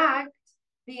gagged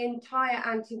the entire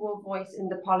anti-war voice in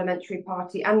the parliamentary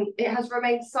party, and it has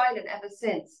remained silent ever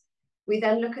since. We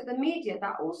then look at the media.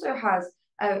 That also has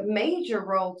a major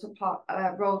role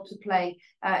to play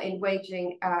in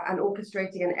waging and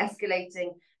orchestrating and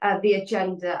escalating the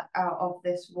agenda of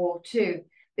this war too.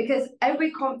 Because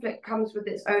every conflict comes with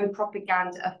its own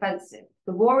propaganda offensive.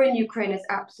 The war in Ukraine is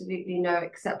absolutely no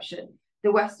exception.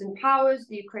 The Western powers,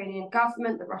 the Ukrainian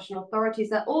government, the Russian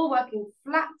authorities, they're all working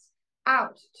flat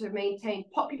out to maintain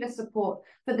popular support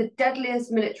for the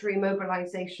deadliest military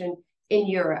mobilization in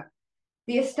Europe.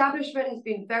 The establishment has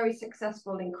been very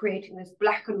successful in creating this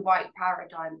black and white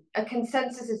paradigm, a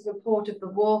consensus in support of the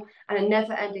war and a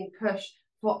never-ending push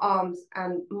for arms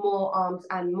and more arms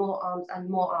and more arms and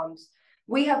more arms.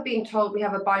 We have been told we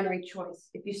have a binary choice.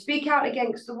 If you speak out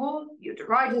against the war, you're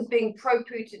derided as being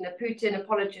pro-Putin, a Putin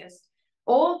apologist.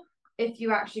 Or if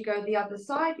you actually go the other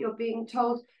side, you're being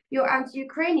told you're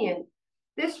anti-Ukrainian.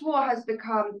 This war has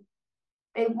become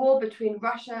a war between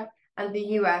Russia and the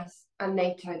US and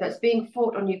NATO that's being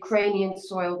fought on Ukrainian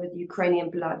soil with Ukrainian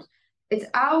blood. It's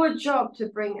our job to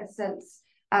bring a sense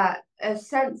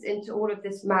into all of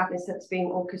this madness that's being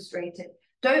orchestrated.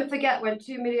 Don't forget when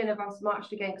 2 million of us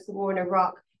marched against the war in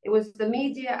Iraq, it was the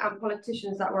media and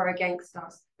politicians that were against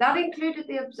us. That included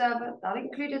The Observer, that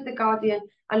included The Guardian,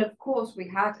 and of course we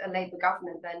had a Labour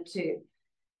government then too.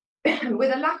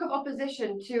 With a lack of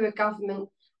opposition to a government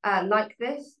like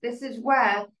this is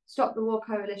where Stop the War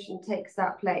Coalition takes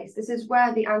that place. This is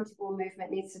where the anti-war movement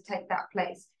needs to take that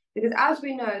place. Because as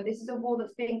we know, this is a war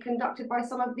that's being conducted by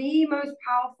some of the most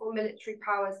powerful military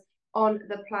powers on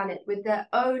the planet with their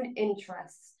own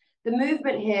interests. The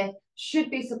movement here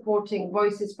should be supporting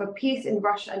voices for peace in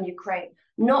Russia and Ukraine,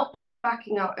 not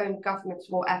backing our own government's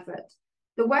war effort.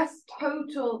 The West's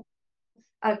total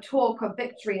talk of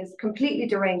victory is completely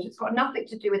deranged. It's got nothing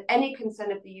to do with any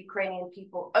concern of the Ukrainian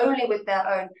people, only with their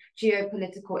own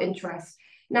geopolitical interests.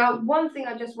 Now, one thing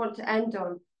I just want to end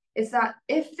on is that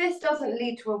if this doesn't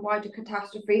lead to a wider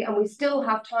catastrophe, and we still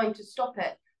have time to stop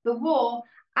it, the war,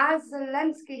 as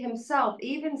Zelensky himself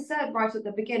even said right at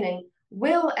the beginning,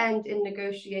 will end in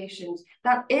negotiations.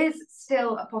 That is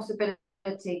still a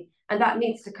possibility, and that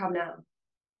needs to come now.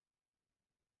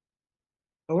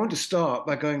 I want to start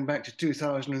by going back to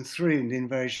 2003 and the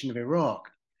invasion of Iraq,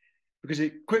 because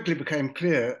it quickly became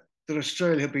clear that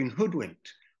Australia had been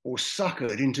hoodwinked or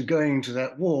suckered into going into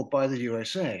that war by the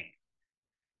USA.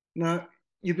 Now,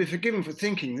 you'd be forgiven for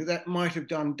thinking that that might have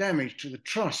done damage to the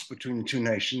trust between the two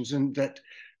nations, and that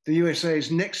the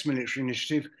USA's next military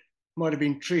initiative might have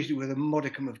been treated with a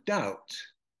modicum of doubt.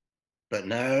 But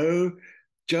no,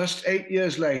 just 8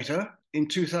 years later, in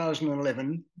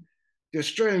 2011, the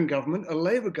Australian government, a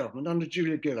Labour government under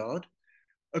Julia Gillard,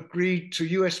 agreed to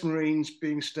US Marines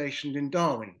being stationed in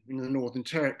Darwin in the Northern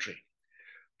Territory,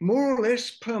 more or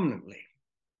less permanently.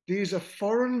 These are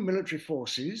foreign military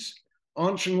forces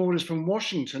answering orders from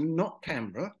Washington, not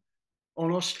Canberra,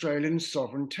 on Australian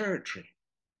sovereign territory.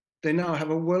 They now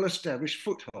have a well-established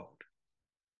foothold.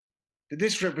 That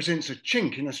this represents a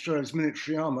chink in Australia's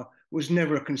military armour was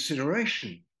never a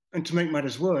consideration, and to make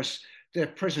matters worse, their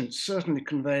presence certainly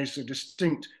conveys a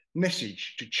distinct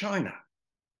message to China.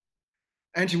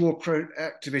 Anti-war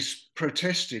activists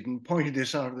protested and pointed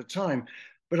this out at the time,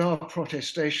 but our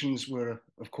protestations were,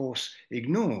 of course,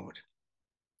 ignored.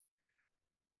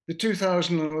 The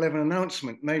 2011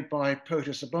 announcement made by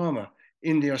POTUS Obama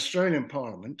in the Australian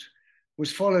Parliament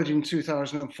was followed in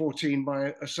 2014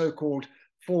 by a so-called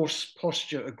force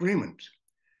posture agreement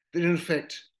that in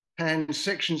effect hands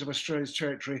sections of Australia's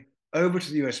territory over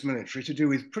to the US military to do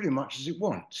with pretty much as it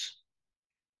wants.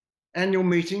 Annual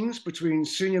meetings between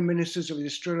senior ministers of the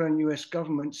Australian and US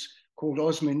governments, called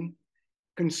AUSMIN,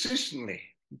 consistently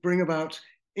bring about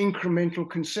incremental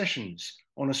concessions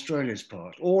on Australia's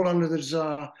part, all under the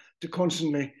desire to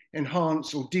constantly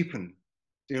enhance or deepen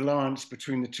the alliance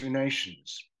between the two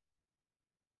nations.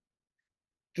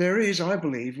 There is, I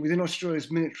believe, within Australia's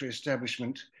military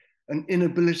establishment, an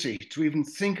inability to even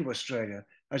think of Australia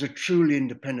as a truly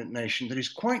independent nation that is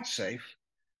quite safe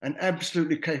and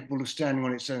absolutely capable of standing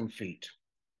on its own feet.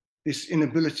 This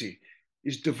inability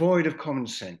is devoid of common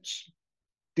sense.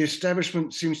 The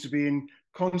establishment seems to be in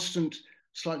constant,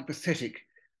 slightly pathetic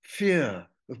fear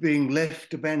of being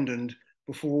left abandoned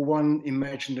before one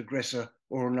imagined aggressor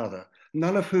or another,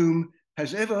 none of whom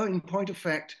has ever, in point of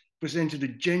fact, presented a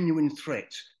genuine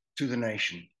threat to the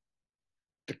nation.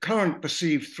 The current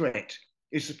perceived threat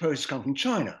is supposed to come from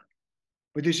China,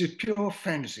 but this is pure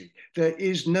fantasy. There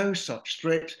is no such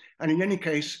threat, and in any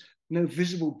case, no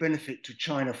visible benefit to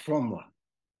China from one.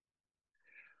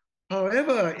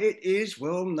 However, it is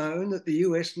well known that the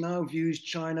US now views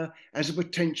China as a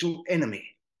potential enemy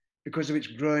because of its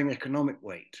growing economic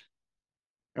weight.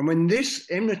 And when this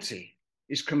enmity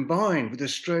is combined with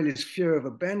Australia's fear of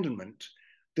abandonment,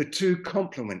 the two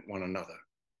complement one another.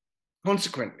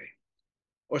 Consequently,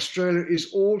 Australia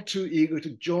is all too eager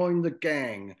to join the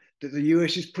gang that the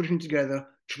US is putting together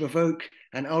to provoke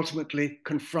and ultimately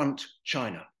confront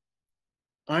China.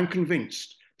 I'm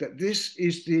convinced that this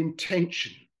is the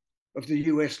intention of the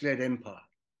US-led empire.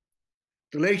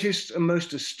 The latest and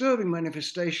most disturbing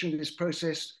manifestation of this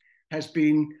process has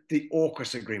been the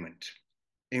AUKUS agreement,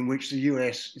 in which the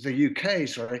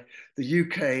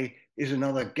UK is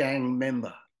another gang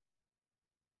member.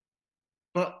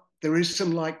 But there is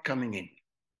some light coming in.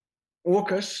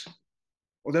 AUKUS,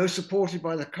 although supported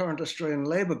by the current Australian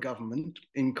Labor government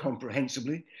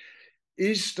incomprehensibly,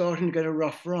 is starting to get a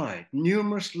rough ride.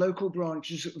 Numerous local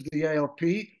branches of the ALP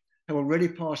have already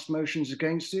passed motions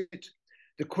against it.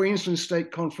 The Queensland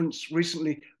State Conference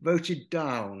recently voted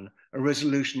down a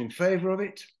resolution in favour of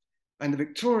it, and the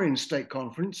Victorian State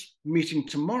Conference, meeting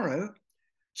tomorrow,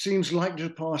 seems likely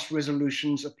to pass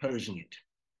resolutions opposing it.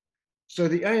 So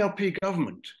the ALP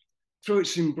government, through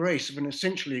its embrace of an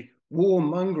essentially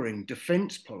warmongering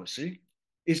defence policy,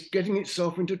 is getting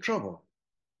itself into trouble.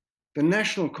 The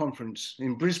National Conference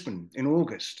in Brisbane in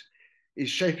August is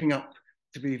shaping up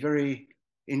to be very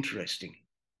interesting.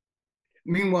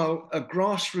 Meanwhile, a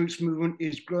grassroots movement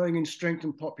is growing in strength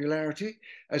and popularity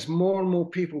as more and more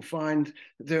people find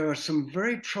that there are some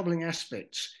very troubling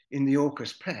aspects in the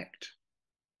AUKUS Pact.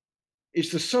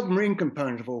 It's the submarine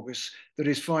component of AUKUS that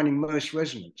is finding most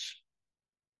resonance.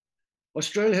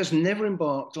 Australia has never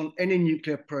embarked on any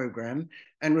nuclear program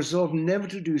and resolved never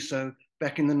to do so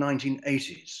back in the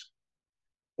 1980s.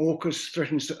 AUKUS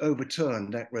threatens to overturn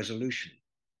that resolution.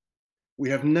 We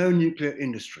have no nuclear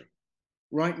industry.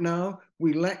 Right now,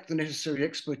 we lack the necessary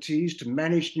expertise to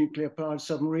manage nuclear-powered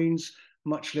submarines,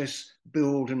 much less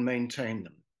build and maintain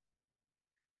them.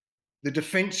 The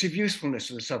defensive usefulness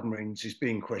of the submarines is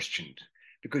being questioned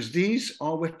because these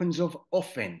are weapons of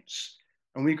offense,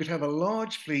 and we could have a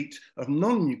large fleet of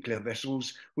non-nuclear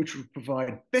vessels which would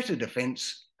provide better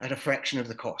defense at a fraction of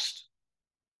the cost.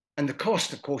 And the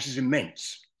cost, of course, is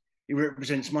immense. It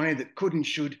represents money that could and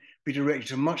should be directed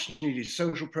to much needed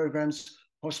social programs,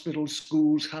 hospitals,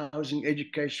 schools, housing,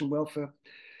 education, welfare.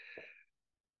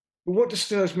 But what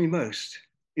disturbs me most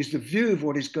is the view of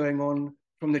what is going on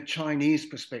from the Chinese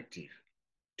perspective.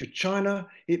 To China,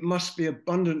 it must be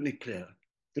abundantly clear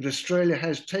that Australia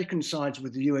has taken sides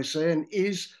with the USA and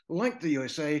is, like the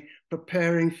USA,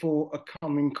 preparing for a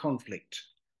coming conflict.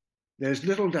 There's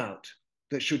little doubt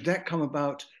that should that come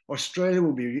about, Australia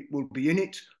will be in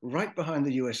it right behind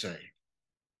the USA.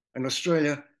 And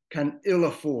Australia can ill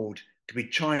afford to be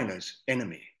China's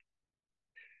enemy.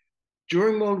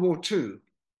 During World War II,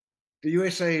 the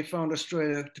USA found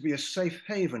Australia to be a safe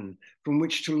haven from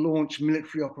which to launch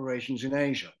military operations in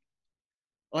Asia.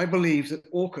 I believe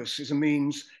that AUKUS is a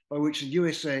means by which the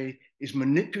USA is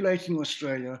manipulating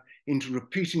Australia into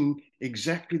repeating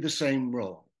exactly the same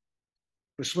role,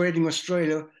 persuading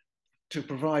Australia to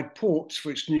provide ports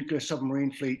for its nuclear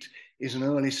submarine fleet is an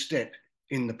early step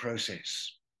in the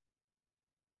process.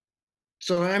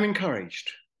 So I am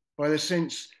encouraged by the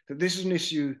sense that this is an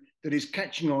issue that is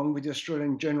catching on with the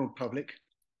Australian general public,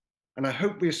 and I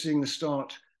hope we are seeing the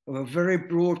start of a very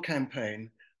broad campaign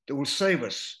that will save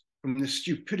us from the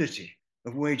stupidity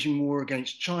of waging war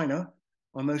against China,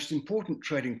 our most important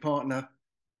trading partner,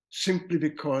 simply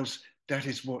because that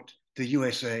is what the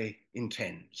USA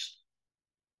intends.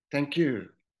 Thank you.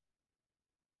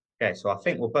 Okay, so I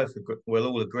think we'll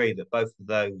all agree that both of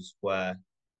those were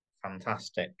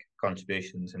fantastic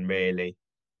contributions and really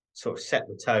sort of set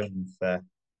the tone for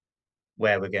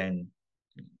where we're going,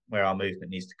 where our movement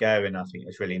needs to go. And I think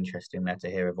it's really interesting there to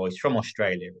hear a voice from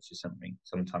Australia, which is something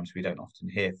sometimes we don't often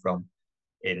hear from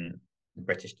in the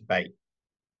British debate.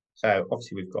 So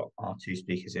obviously we've got our two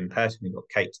speakers in person. We've got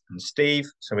Kate and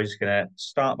Steve. So we're just going to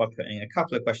start by putting a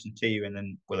couple of questions to you, and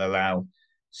then we'll allow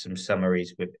some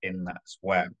summaries within that as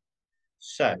well.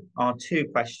 So our two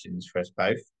questions for us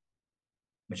both,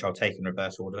 which I'll take in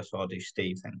reverse order. So I'll do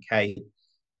Steve and Kate.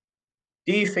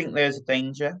 Do you think there's a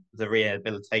danger of the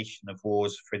rehabilitation of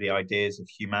wars through the ideas of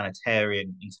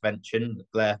humanitarian intervention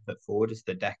that Blair put forward as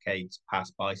the decades pass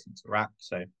by since Iraq?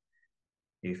 So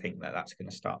do you think that that's going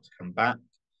to start to come back?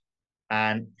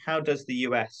 And how does the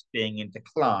US being in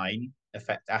decline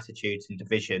affect attitudes and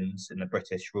divisions in the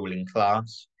British ruling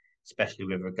class, especially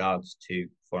with regards to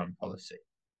foreign policy?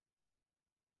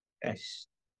 Okay,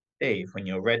 Steve, when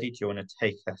you're ready, do you want to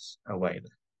take us away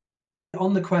there?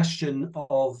 On the question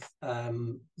of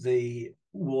the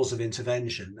wars of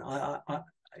intervention,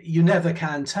 you never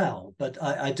can tell, but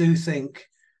I do think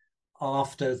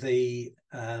after the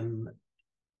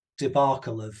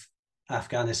debacle of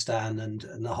Afghanistan and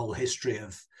the whole history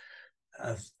of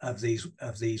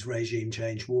these regime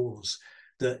change wars,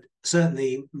 that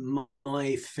certainly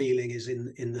my feeling is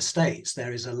in the States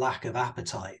there is a lack of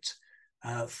appetite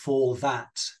for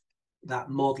that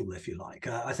model, if you like.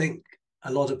 I think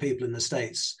a lot of people in the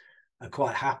States are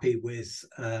quite happy with,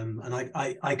 and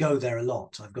I go there a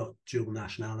lot. I've got dual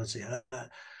nationality.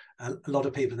 A lot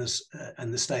of people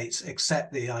in the States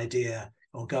accept the idea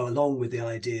or go along with the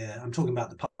idea. I'm talking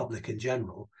about the public in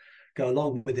general. Go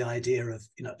along with the idea of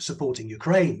supporting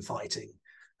Ukraine fighting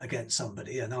against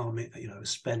somebody, an army,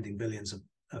 spending billions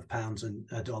of pounds and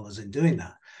dollars in doing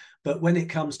that. But when it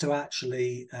comes to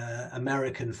actually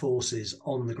American forces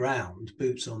on the ground,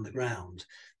 boots on the ground,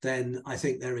 then I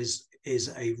think there is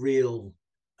a real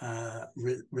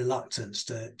reluctance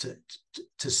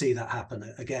to see that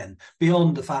happen again,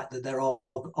 beyond the fact that there are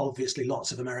obviously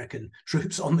lots of American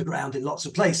troops on the ground in lots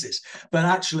of places, but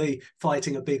actually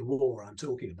fighting a big war I'm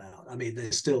talking about. I mean,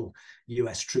 there's still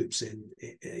US troops in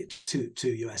two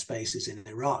US bases in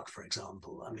Iraq, for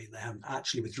example. I mean, they haven't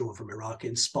actually withdrawn from Iraq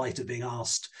in spite of being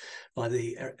asked by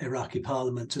the Iraqi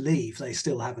parliament to leave. They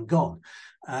still haven't gone.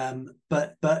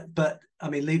 But I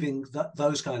mean, leaving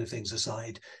those kind of things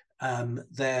aside,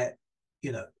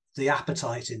 the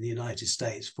appetite in the United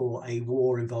States for a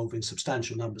war involving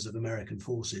substantial numbers of American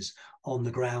forces on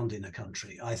the ground in a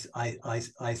country, I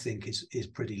think is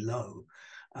pretty low,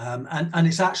 and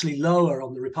it's actually lower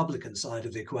on the Republican side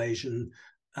of the equation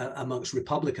amongst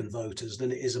Republican voters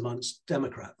than it is amongst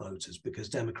Democrat voters, because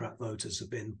Democrat voters have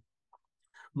been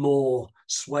more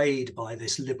swayed by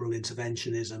this liberal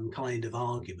interventionism kind of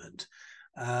argument.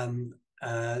 And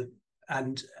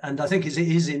I think it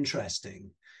is interesting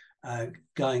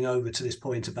going over to this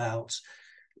point about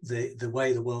the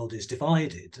way the world is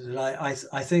divided. And I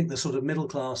think the sort of middle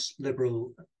class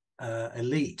liberal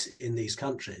elite in these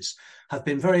countries have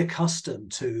been very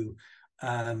accustomed to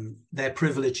their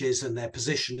privileges and their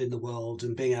position in the world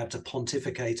and being able to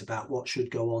pontificate about what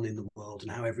should go on in the world and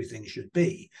how everything should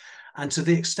be. And to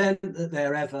the extent that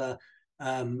they're ever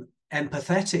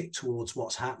empathetic towards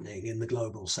what's happening in the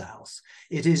global south,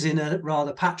 it is in a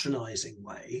rather patronizing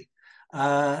way.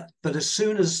 But as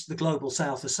soon as the global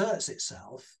south asserts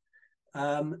itself,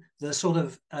 the sort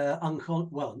of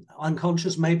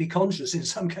unconscious, maybe conscious, in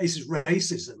some cases,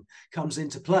 racism comes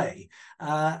into play.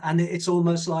 And it's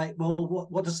almost like, well,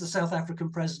 what does the South African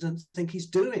president think he's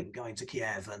doing going to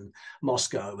Kiev and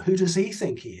Moscow? Who does he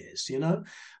think he is, you know?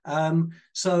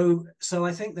 So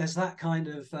I think there's that kind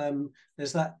of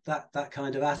there's that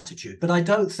kind of attitude. But I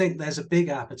don't think there's a big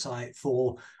appetite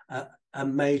for a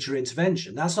major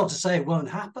intervention. That's not to say it won't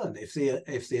happen if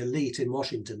the elite in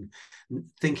Washington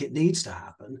think it needs to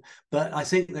happen, but I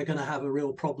think they're going to have a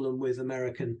real problem with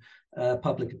American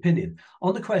public opinion.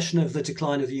 On the question of the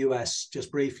decline of the US,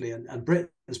 just briefly, and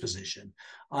Britain's position,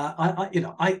 I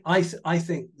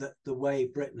think that the way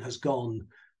Britain has gone,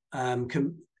 I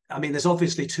mean, there's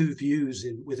obviously two views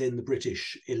within the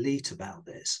British elite about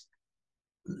this.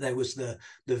 There was the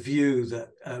view that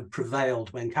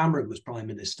prevailed when Cameron was Prime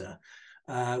Minister,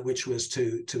 which was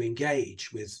to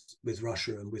engage with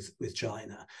Russia and with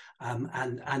China,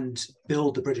 and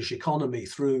build the British economy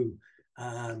through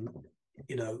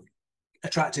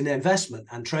attracting investment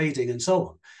and trading and so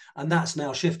on. And that's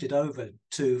now shifted over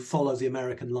to follow the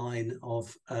American line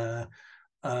of a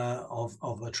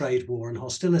trade war and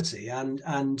hostility. And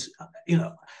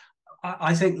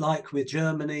I think, like with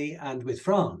Germany and with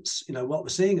France, what we're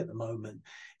seeing at the moment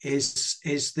is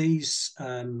these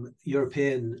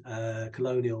European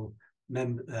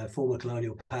former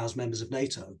colonial powers, members of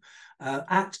NATO,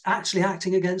 actually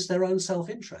acting against their own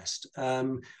self-interest,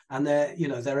 and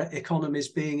their economies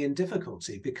being in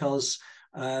difficulty because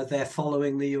they're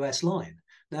following the US line.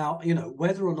 Now,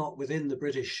 whether or not within the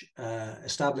British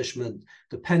establishment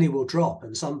the penny will drop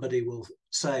and somebody will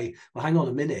say, well, hang on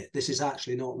a minute, this is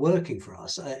actually not working for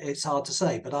us. It's hard to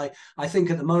say. But I think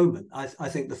at the moment, I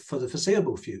think that for the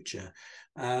foreseeable future,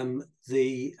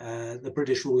 the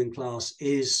British ruling class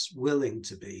is willing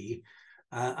to be,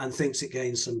 and thinks it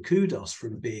gains some kudos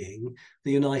from being,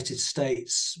 the United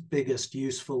States' biggest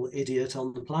useful idiot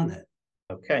on the planet.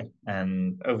 Okay,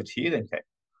 and over to you then, Kate.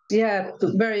 Yeah,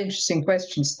 very interesting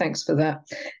questions. Thanks for that.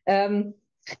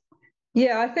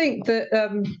 I think that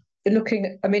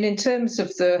in terms of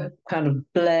the kind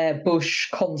of Blair-Bush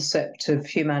concept of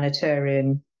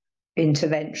humanitarian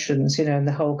interventions, and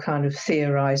the whole kind of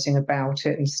theorizing about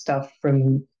it and stuff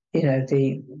from,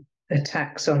 the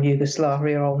attacks on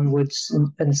Yugoslavia onwards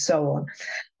and so on.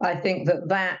 I think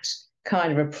that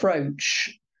kind of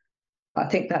approach, I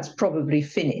think that's probably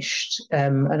finished.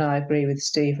 And I agree with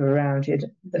Steve around it,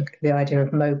 the idea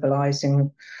of mobilizing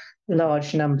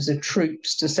large numbers of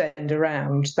troops to send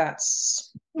around. I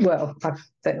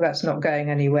think that's not going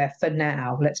anywhere for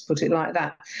now, let's put it like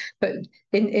that. But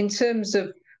in terms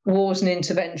of wars and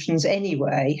interventions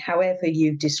anyway, however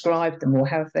you describe them or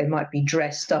however they might be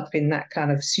dressed up in that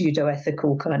kind of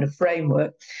pseudo-ethical kind of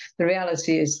framework, the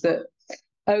reality is that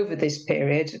over this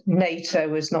period,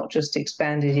 NATO has not just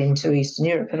expanded into Eastern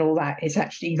Europe and all that, it's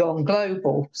actually gone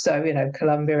global. So,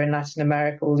 Colombia and Latin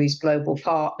America, all these global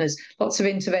partners, lots of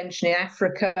intervention in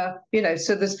Africa,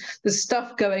 so there's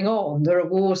stuff going on. There are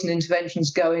wars and interventions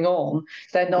going on.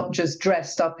 They're not just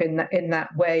dressed up in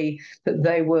that way that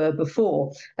they were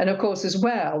before. And of course, as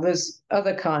well, there's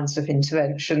other kinds of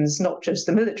interventions, not just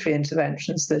the military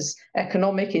interventions. There's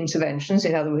economic interventions,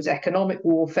 in other words, economic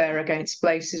warfare against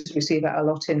places. We see that a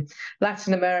lot in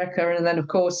Latin America. And then, of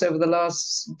course, over the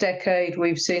last decade,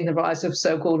 we've seen the rise of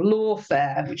so-called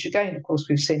lawfare, which again, of course,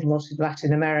 we've seen a lot in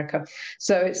Latin America.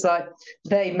 So it's like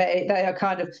they are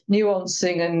kind of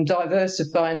nuancing and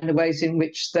diversifying the ways in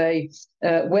which they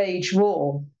wage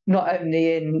war, not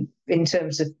only in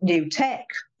terms of new tech,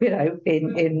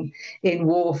 in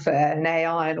warfare and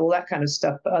AI and all that kind of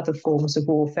stuff, but other forms of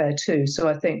warfare too. So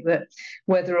I think that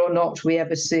whether or not we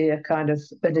ever see an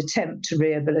attempt to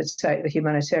rehabilitate the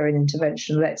humanitarian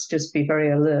intervention, let's just be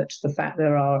very alert to the fact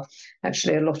there are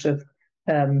actually a lot of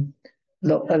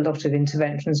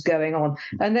interventions going on.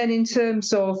 And then in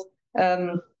terms of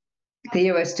the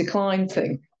US decline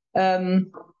thing,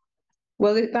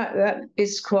 Well, that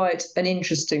is quite an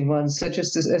interesting one. So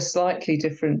just a slightly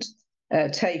different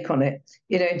take on it,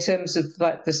 in terms of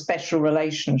like the special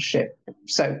relationship,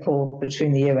 so-called,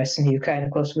 between the US and UK. And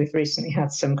of course, we've recently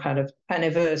had some kind of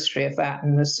anniversary of that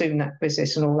and the Sunak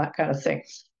visit and all that kind of thing.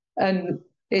 And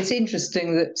it's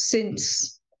interesting that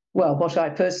since, well, what I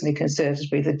personally consider to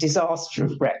be the disaster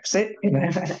of Brexit,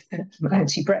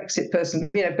 anti-Brexit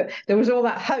person, but there was all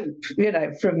that hope,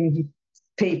 from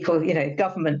people,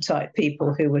 government type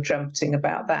people who were trumpeting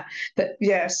about that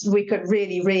yes, we could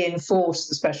really reinforce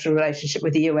the special relationship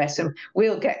with the US and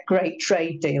we'll get great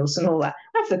trade deals and all that.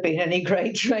 Have there been any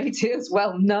great trade deals?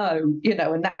 Well, no,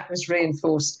 and that was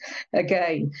reinforced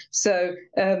again. So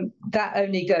that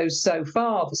only goes so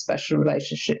far, the special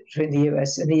relationship between the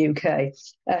US and the UK.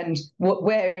 And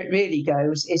where it really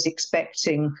goes is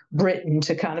expecting Britain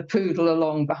to kind of poodle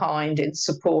along behind in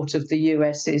support of the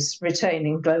US's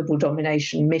retaining global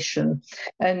domination mission.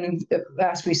 And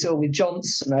as we saw with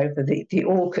Johnson over the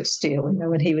AUKUS deal,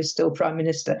 when he was still Prime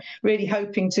Minister, really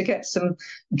hoping to get some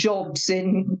jobs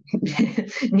in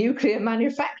nuclear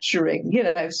manufacturing,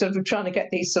 sort of trying to get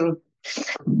these sort of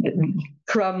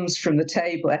crumbs from the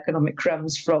table, economic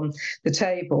crumbs from the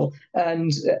table.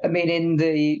 And I mean, in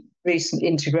the recent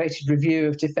integrated review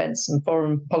of defence and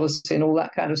foreign policy and all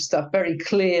that kind of stuff, very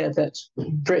clear that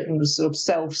Britain was sort of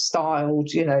self-styled,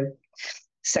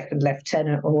 second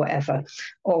lieutenant or whatever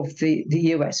of the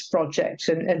US project,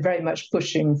 and very much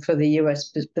pushing for the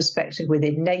US perspective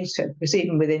within NATO, because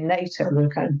even within NATO there are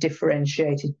kind of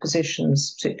differentiated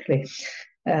positions, particularly.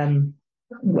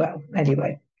 Well,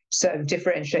 anyway, so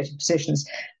differentiated positions.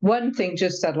 One thing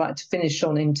just I'd like to finish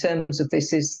on in terms of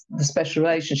this is the special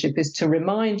relationship, is to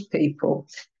remind people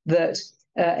that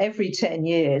every 10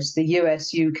 years the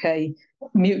US-UK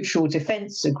mutual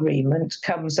defence agreement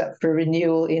comes up for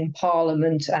renewal in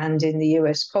Parliament and in the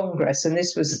US Congress. And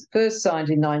this was first signed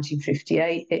in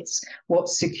 1958. It's what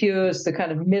secures the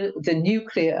kind of the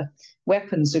nuclear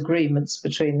weapons agreements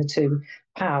between the two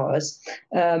powers,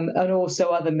 and also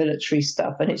other military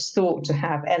stuff. And it's thought to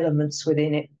have elements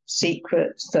within it,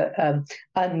 secrets, that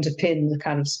underpin the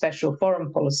kind of special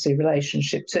foreign policy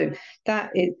relationship too.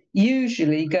 That it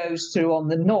usually goes through on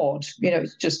the nod,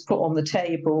 it's just put on the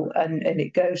table and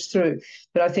it goes through.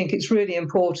 But I think it's really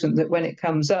important that when it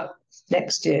comes up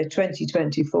next year,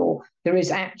 2024, there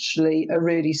is actually a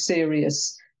really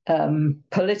serious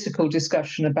political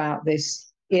discussion about this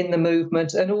in the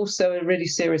movement, and also a really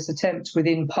serious attempt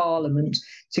within Parliament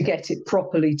to get it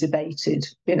properly debated,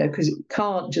 because it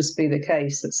can't just be the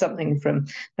case that something from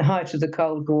the height of the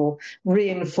Cold War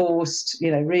reinforcing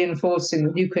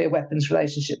the nuclear weapons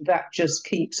relationship, that just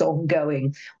keeps on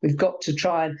going. We've got to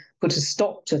try and put a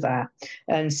stop to that.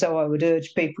 And so I would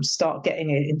urge people to start getting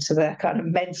it into their kind of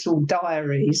mental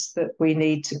diaries that we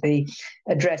need to be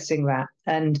addressing that.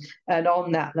 And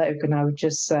on that, Logan, I would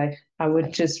just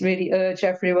really urge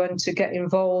everyone to get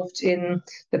involved in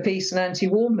the peace and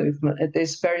anti-war movement at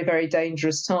this very, very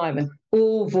dangerous time. And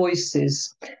all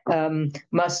voices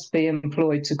must be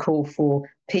employed to call for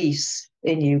peace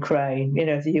in Ukraine.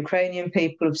 The Ukrainian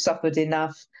people have suffered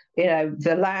enough.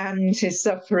 The land is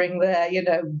suffering there.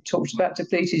 Talked about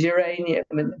depleted uranium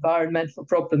and environmental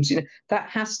problems. That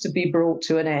has to be brought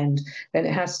to an end. And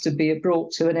it has to be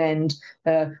brought to an end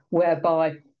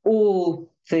whereby all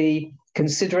the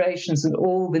considerations and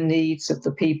all the needs of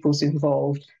the peoples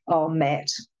involved are met.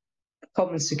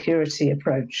 Common security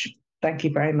approach. Thank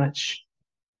you very much.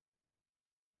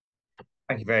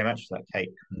 Thank you very much for that,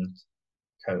 Kate.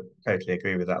 Totally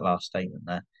agree with that last statement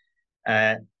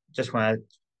there. Just want to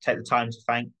take the time to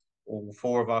thank all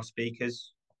four of our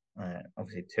speakers.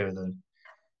 Obviously, two of them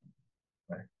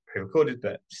pre-recorded,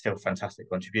 but still fantastic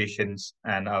contributions.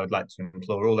 And I would like to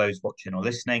implore all those watching or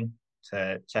listening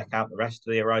to check out the rest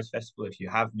of the Arise Festival. If you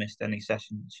have missed any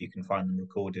sessions, you can find them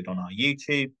recorded on our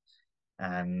YouTube.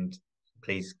 And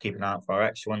please keep an eye out for our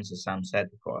extra ones. As Sam said,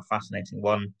 we've got a fascinating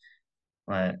one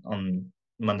on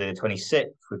Monday the 26th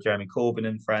with Jeremy Corbyn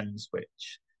and friends,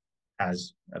 which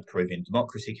has a Peruvian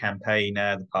democracy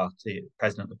campaigner, the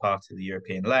president of the Party of the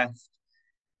European Left,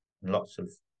 and lots of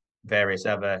various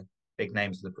other big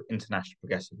names of the international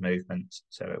progressive movement.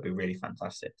 So it'll be really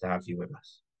fantastic to have you with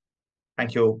us.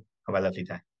 Thank you all. Have a lovely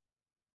day.